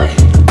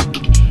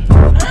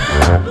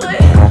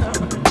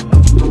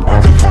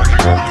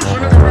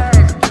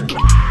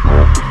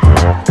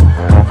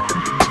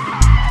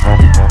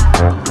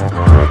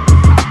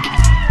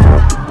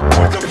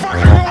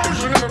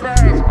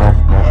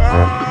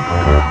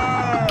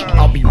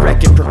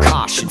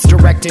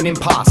 Directing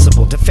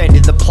impossible,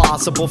 defending the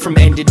plausible from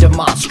ending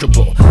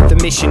demonstrable. The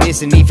mission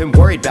isn't even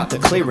worried about the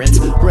clearance,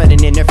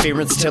 running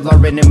interference till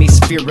our enemies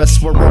fear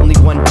us. We're only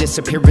one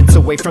disappearance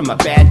away from a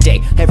bad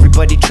day.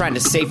 Everybody trying to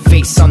save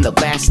face on the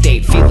last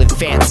day, feeling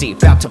fancy,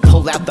 about to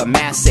pull out the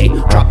massey.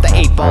 Drop the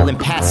 8-ball in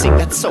passing,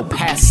 that's so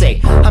passe.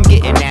 I'm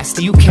getting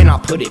nasty, you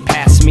cannot put it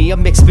past me. A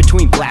mix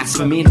between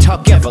blasphemy and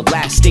tuck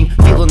everlasting.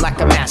 Feeling like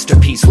a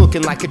masterpiece,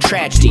 looking like a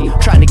tragedy.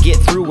 Trying to get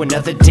through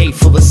another day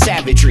full of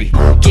savagery.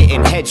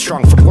 Getting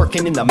headstrong from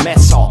working in the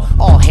mess hall.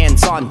 All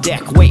hands on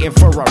deck, waiting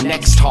for our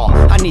next haul.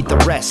 I need the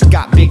rest,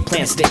 got big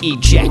plans to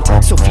eject.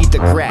 So feed the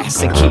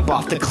grass and keep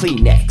off the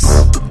Kleenex.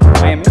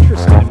 I am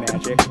interested in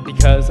magic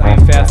because I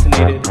am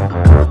fascinated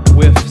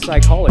with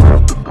psychology.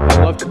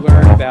 I love to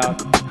learn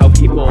about how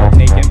people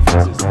make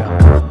inferences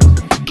about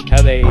things,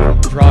 how they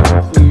draw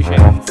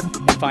conclusions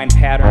and find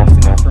patterns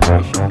in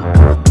information.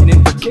 And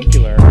in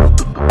particular,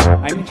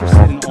 I'm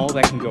interested in all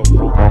that can go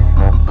wrong.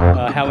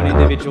 How an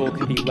individual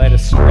can be led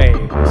astray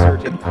when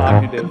certain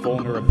cognitive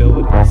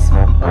vulnerabilities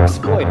are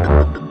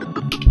exploited.